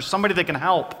I've heard there's somebody that can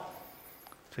help.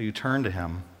 So you turn to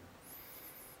him.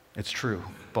 It's true.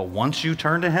 But once you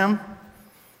turn to him,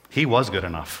 he was good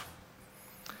enough.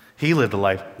 He lived a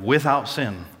life without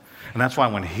sin. And that's why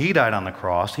when he died on the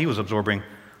cross, he was absorbing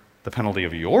the penalty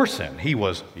of your sin. He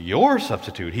was your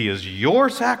substitute. He is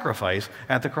your sacrifice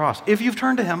at the cross, if you've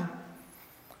turned to him.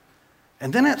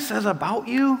 And then it says about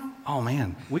you, oh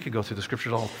man, we could go through the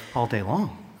scriptures all day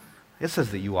long. It says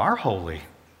that you are holy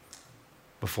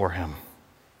before him,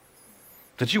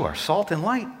 that you are salt and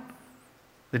light.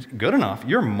 That's good enough.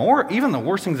 You're more, even the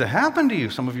worst things that happen to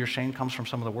you, some of your shame comes from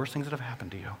some of the worst things that have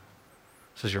happened to you.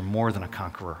 It says you're more than a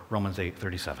conqueror, Romans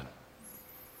 8:37.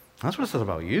 That's what it says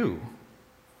about you.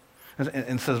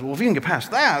 And says, well, if you can get past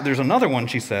that, there's another one,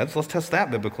 she said, so let's test that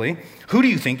biblically. Who do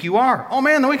you think you are? Oh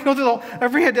man, then we can go through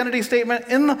every identity statement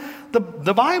in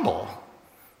the Bible.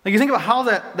 Like you think about how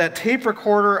that tape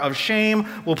recorder of shame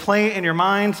will play in your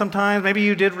mind sometimes. Maybe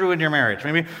you did ruin your marriage.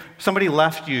 Maybe somebody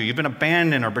left you. You've been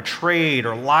abandoned or betrayed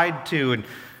or lied to.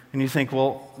 And you think,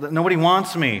 well, nobody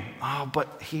wants me. Oh,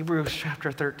 but Hebrews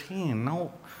chapter 13.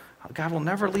 No, God will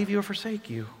never leave you or forsake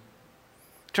you.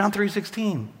 John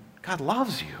 3:16. God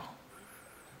loves you.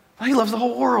 He loves the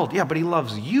whole world. Yeah, but he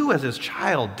loves you as his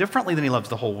child differently than he loves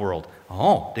the whole world.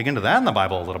 Oh, dig into that in the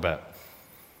Bible a little bit.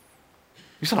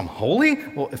 You said I'm holy?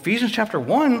 Well, Ephesians chapter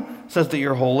 1 says that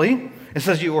you're holy. It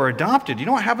says you are adopted. You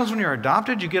know what happens when you're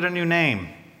adopted? You get a new name.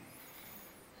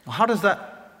 Well, how does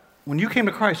that, when you came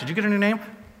to Christ, did you get a new name?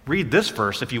 Read this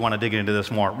verse if you want to dig into this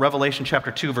more. Revelation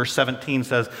chapter 2, verse 17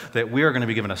 says that we are going to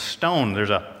be given a stone. There's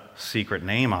a secret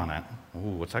name on it.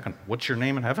 Ooh, what's your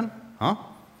name in heaven? Huh?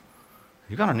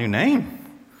 You got a new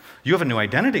name. You have a new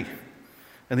identity.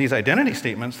 And these identity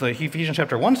statements, the Ephesians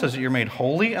chapter 1 says that you're made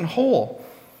holy and whole.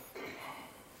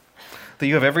 That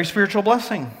you have every spiritual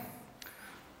blessing.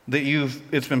 That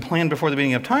it's been planned before the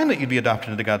beginning of time that you'd be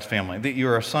adopted into God's family. That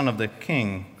you're a son of the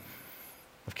King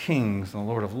of Kings and the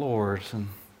Lord of Lords. And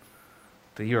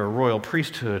that you're a royal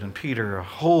priesthood and Peter, a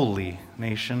holy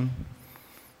nation.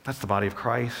 That's the body of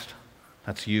Christ.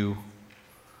 That's you.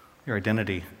 Your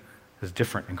identity is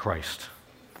different in Christ.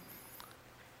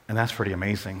 And that's pretty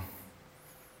amazing.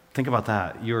 Think about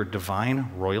that. Your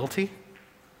divine royalty,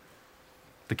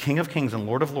 the King of Kings and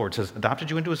Lord of Lords, has adopted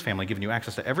you into his family, given you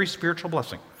access to every spiritual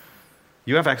blessing.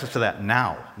 You have access to that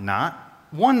now, not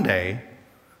one day.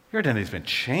 Your identity's been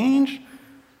changed.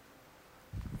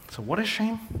 So what is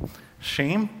shame?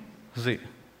 Shame is that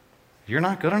you're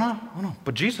not good enough? Oh no,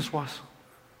 but Jesus was.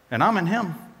 and I'm in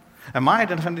him. And my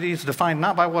identity is defined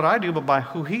not by what I do, but by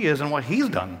who he is and what he's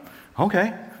done.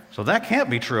 Okay, so that can't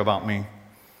be true about me.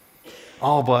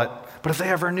 Oh, but if they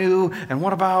ever knew, and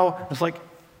what about, it's like,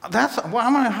 I'm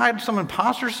going to hide some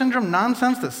imposter syndrome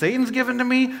nonsense that Satan's given to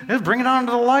me? Just bring it on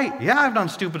to the light. Yeah, I've done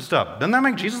stupid stuff. Doesn't that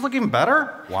make Jesus look even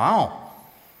better? Wow.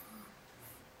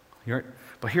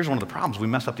 But here's one of the problems. We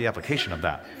mess up the application of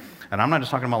that. And I'm not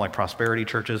just talking about like prosperity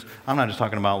churches. I'm not just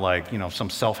talking about like, some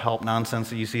self-help nonsense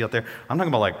that you see out there. I'm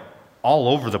talking about like all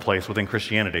over the place within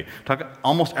Christianity.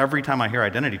 Almost every time I hear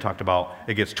identity talked about,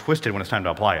 it gets twisted when it's time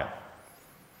to apply it.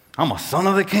 I'm a son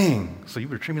of the king, so you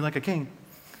better treat me like a king.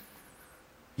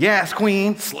 Yes,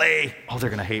 queen, slay. Oh, they're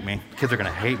going to hate me. Kids are going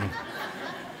to hate me.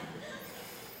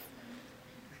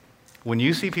 When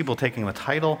you see people taking the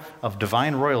title of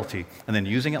divine royalty and then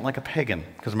using it like a pagan,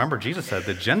 because remember, Jesus said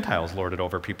the Gentiles lord it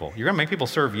over people. You're going to make people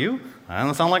serve you? That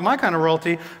doesn't sound like my kind of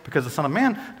royalty, because the Son of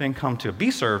Man didn't come to be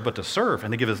served, but to serve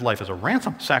and to give his life as a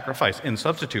ransom sacrifice in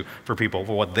substitute for people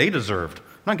for what they deserved. I'm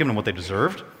not giving them what they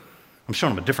deserved. I'm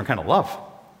showing them a different kind of love.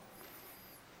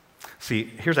 See,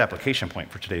 here's the application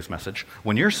point for today's message.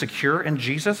 When you're secure in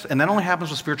Jesus, and that only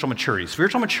happens with spiritual maturity.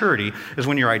 Spiritual maturity is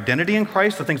when your identity in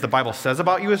Christ, the things the Bible says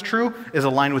about you is true, is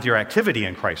aligned with your activity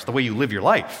in Christ, the way you live your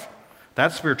life.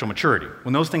 That's spiritual maturity.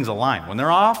 When those things align. When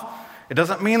they're off, it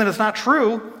doesn't mean that it's not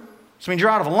true. It just means you're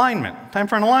out of alignment. Time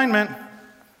for an alignment.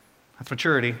 That's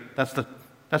maturity. That's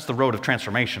the road of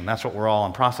transformation. That's what we're all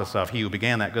in process of. He who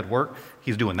began that good work,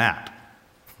 he's doing that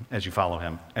as you follow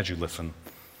him, as you listen.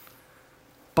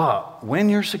 But when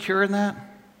you're secure in that,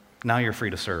 now you're free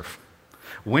to serve.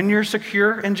 When you're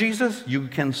secure in Jesus, you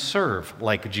can serve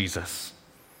like Jesus.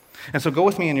 And so go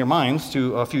with me in your minds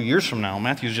to a few years from now.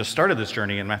 Matthew's just started this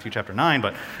journey in Matthew chapter 9,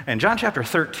 but in John chapter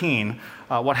 13,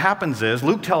 what happens is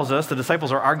Luke tells us the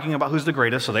disciples are arguing about who's the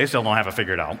greatest, so they still don't have it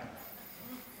figured out.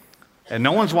 And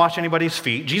no one's washed anybody's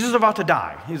feet. Jesus is about to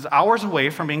die. He's hours away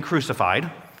from being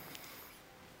crucified.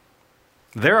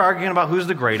 They're arguing about who's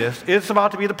the greatest. It's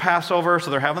about to be the Passover, so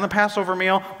they're having the Passover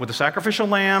meal with the sacrificial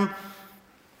lamb,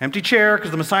 empty chair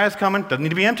because the Messiah's coming. Doesn't need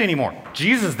to be empty anymore.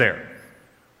 Jesus is there.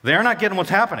 They're not getting what's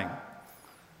happening.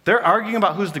 They're arguing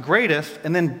about who's the greatest,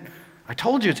 and then I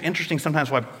told you it's interesting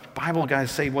sometimes why Bible guys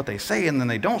say what they say and then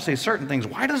they don't say certain things.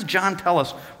 Why does John tell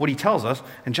us what he tells us?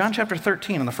 In John chapter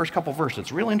 13, in the first couple verses,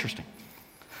 it's real interesting.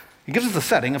 He gives us the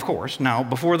setting, of course. Now,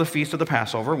 before the feast of the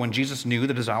Passover, when Jesus knew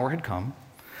that his hour had come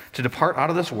to depart out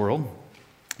of this world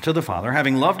to the Father,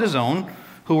 having loved his own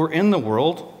who were in the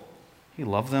world, he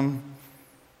loved them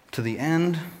to the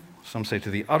end. Some say to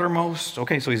the uttermost.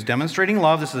 Okay, so he's demonstrating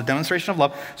love. This is a demonstration of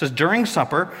love. It says, during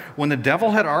supper, when the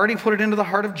devil had already put it into the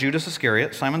heart of Judas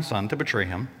Iscariot, Simon's son, to betray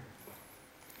him.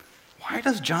 Why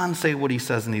does John say what he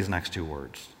says in these next two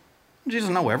words? Does Jesus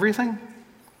know everything?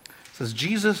 It says,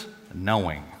 Jesus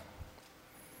knowing.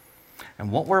 And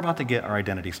what we're about to get are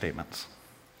identity statements.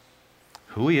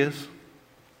 Who he is,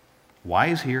 why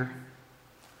he's here,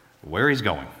 where he's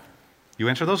going. You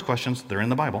answer those questions, they're in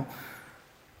the Bible,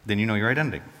 then you know your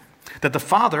identity. That the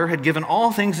Father had given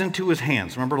all things into his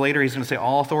hands. Remember later he's going to say,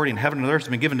 all authority in heaven and earth has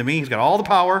been given to me. He's got all the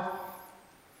power.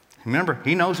 Remember,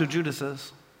 he knows who Judas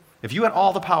is. If you had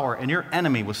all the power and your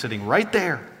enemy was sitting right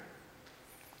there,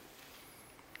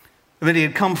 and that he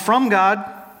had come from God,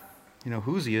 you know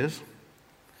whose he is, and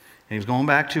he was going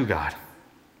back to God.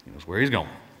 He knows where he's going.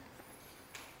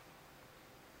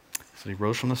 So he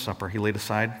rose from the supper. He laid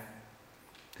aside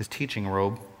his teaching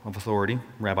robe of authority,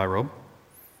 rabbi robe.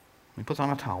 He puts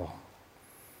on a towel.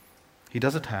 He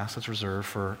does a task that's reserved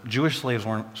for Jewish slaves.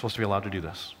 Weren't supposed to be allowed to do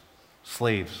this.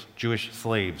 Slaves, Jewish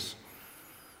slaves.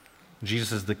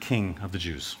 Jesus is the king of the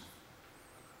Jews.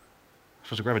 He's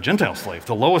supposed to grab a Gentile slave,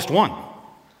 the lowest one.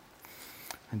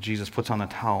 And Jesus puts on the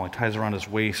towel, he ties it around his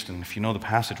waist, and if you know the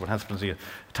passage, what happens, he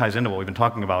ties into what we've been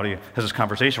talking about. He has this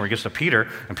conversation where he gets to Peter,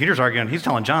 and Peter's arguing, he's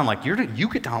telling John, like, you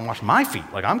get down and wash my feet.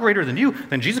 Like, I'm greater than you.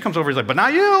 Then Jesus comes over, he's like, but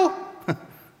not you. At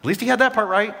least he had that part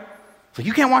right. He's like,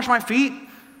 you can't wash my feet. And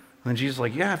then Jesus is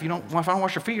like, yeah, if I don't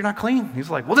wash your feet, you're not clean. He's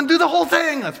like, well, then do the whole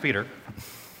thing. That's Peter.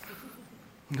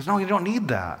 He goes, no, you don't need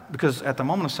that, because at the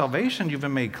moment of salvation, you've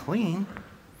been made clean.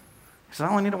 He said, I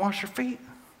only need to wash your feet.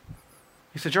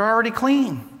 He said, you're already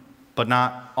clean, but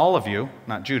not all of you,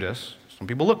 not Judas. Some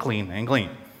people look clean, they ain't clean.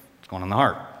 It's going on the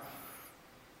heart.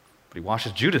 But he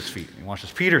washes Judas' feet, he washes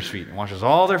Peter's feet, he washes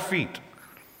all their feet.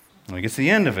 When he gets to the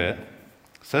end of it,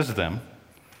 he says to them,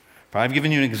 for I have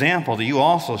given you an example that you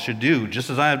also should do, just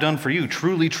as I have done for you.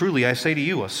 Truly, truly, I say to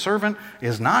you, a servant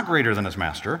is not greater than his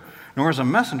master, nor is a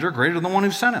messenger greater than the one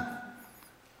who sent him.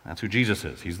 That's who Jesus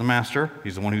is. He's the master.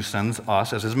 He's the one who sends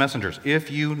us as his messengers. If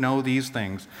you know these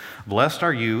things, blessed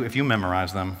are you if you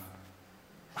memorize them.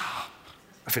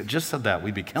 If it just said that,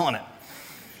 we'd be killing it.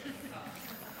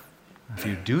 If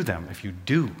you do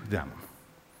them.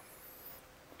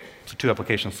 So 2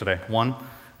 applications today. 1,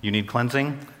 you need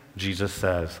cleansing. Jesus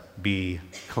says, be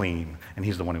clean. And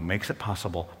he's the one who makes it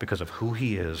possible because of who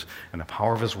he is and the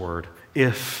power of his word.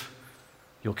 If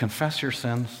you'll confess your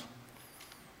sins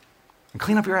and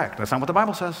clean up your act. That's not what the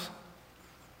Bible says.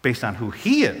 Based on who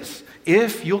he is.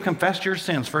 If you'll confess your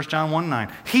sins, 1 John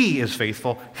 1:9, he is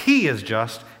faithful, he is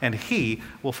just, and he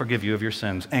will forgive you of your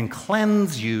sins and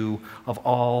cleanse you of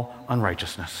all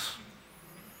unrighteousness.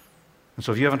 And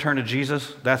so if you haven't turned to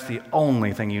Jesus, that's the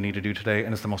only thing you need to do today,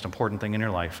 and it's the most important thing in your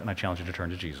life, and I challenge you to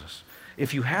turn to Jesus.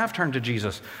 If you have turned to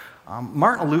Jesus,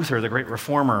 Martin Luther, the great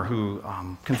reformer who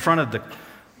confronted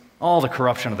all the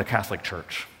corruption of the Catholic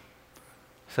Church,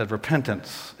 said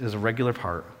repentance is a regular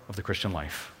part of the Christian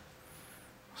life.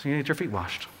 So you need your feet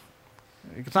washed.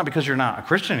 It's not because you're not a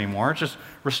Christian anymore, it's just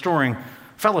restoring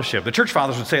fellowship. The church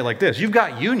fathers would say it like this: you've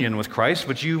got union with Christ,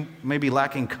 but you may be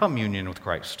lacking communion with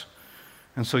Christ.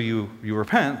 And so you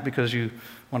repent because you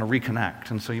want to reconnect,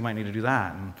 and so you might need to do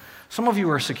that. And some of you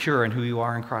are secure in who you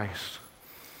are in Christ.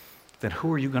 Then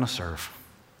who are you going to serve?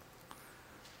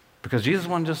 Because Jesus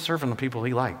wasn't just serving the people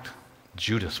he liked.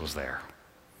 Judas was there.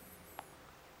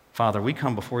 Father, we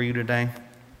come before you today.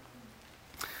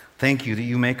 Thank you that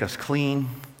you make us clean.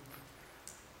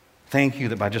 Thank you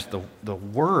that by just the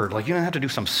word, like you don't have to do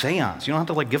some seance. You don't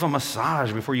have to give a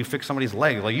massage before you fix somebody's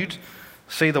leg. Like you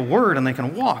say the word and they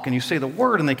can walk, and you say the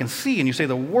word and they can see, and you say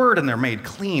the word and they're made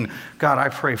clean. God, I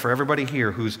pray for everybody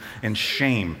here who's in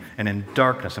shame and in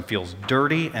darkness and feels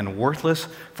dirty and worthless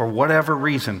for whatever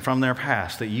reason from their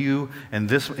past, that you, and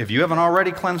this, if you haven't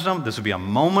already cleansed them, this would be a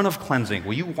moment of cleansing.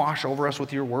 Will you wash over us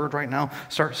with your word right now?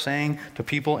 Start saying to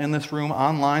people in this room,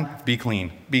 online, be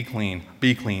clean, be clean,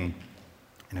 be clean.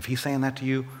 And if he's saying that to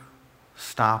you,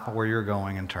 stop where you're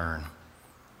going and turn.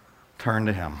 Turn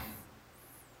to him.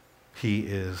 He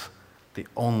is the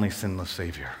only sinless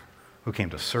Savior who came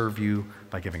to serve you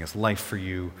by giving his life for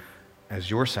you as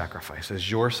your sacrifice, as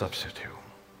your substitute.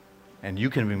 And you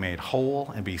can be made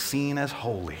whole and be seen as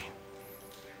holy.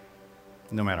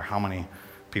 No matter how many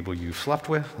people you've slept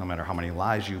with, no matter how many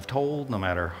lies you've told, no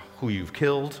matter who you've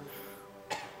killed,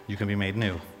 you can be made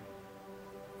new.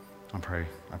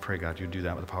 I pray, God, you do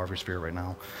that with the power of your Spirit right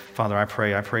now. Father, I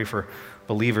pray for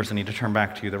believers that need to turn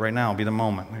back to you, that right now will be the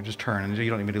moment. You just turn, and you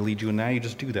don't need me to lead you in that. You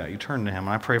just do that. You turn to him.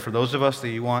 And I pray for those of us that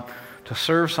you want to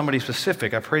serve somebody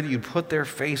specific. I pray that you'd put their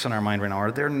face in our mind right now,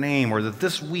 or their name, or that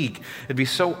this week it'd be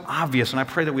so obvious. And I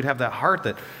pray that we'd have that heart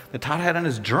that Todd had in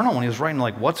his journal when he was writing,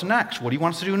 what's next? What do you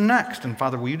want us to do next? And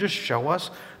Father, will you just show us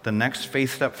the next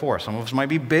faith step for us? Some of us might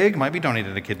be big, might be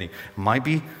donated a kidney, might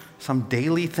be some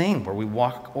daily thing where we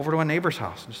walk over to a neighbor's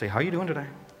house and say, how are you doing today?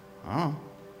 I don't know.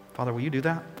 Father, will you do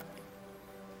that?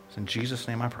 It's in Jesus'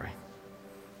 name I pray.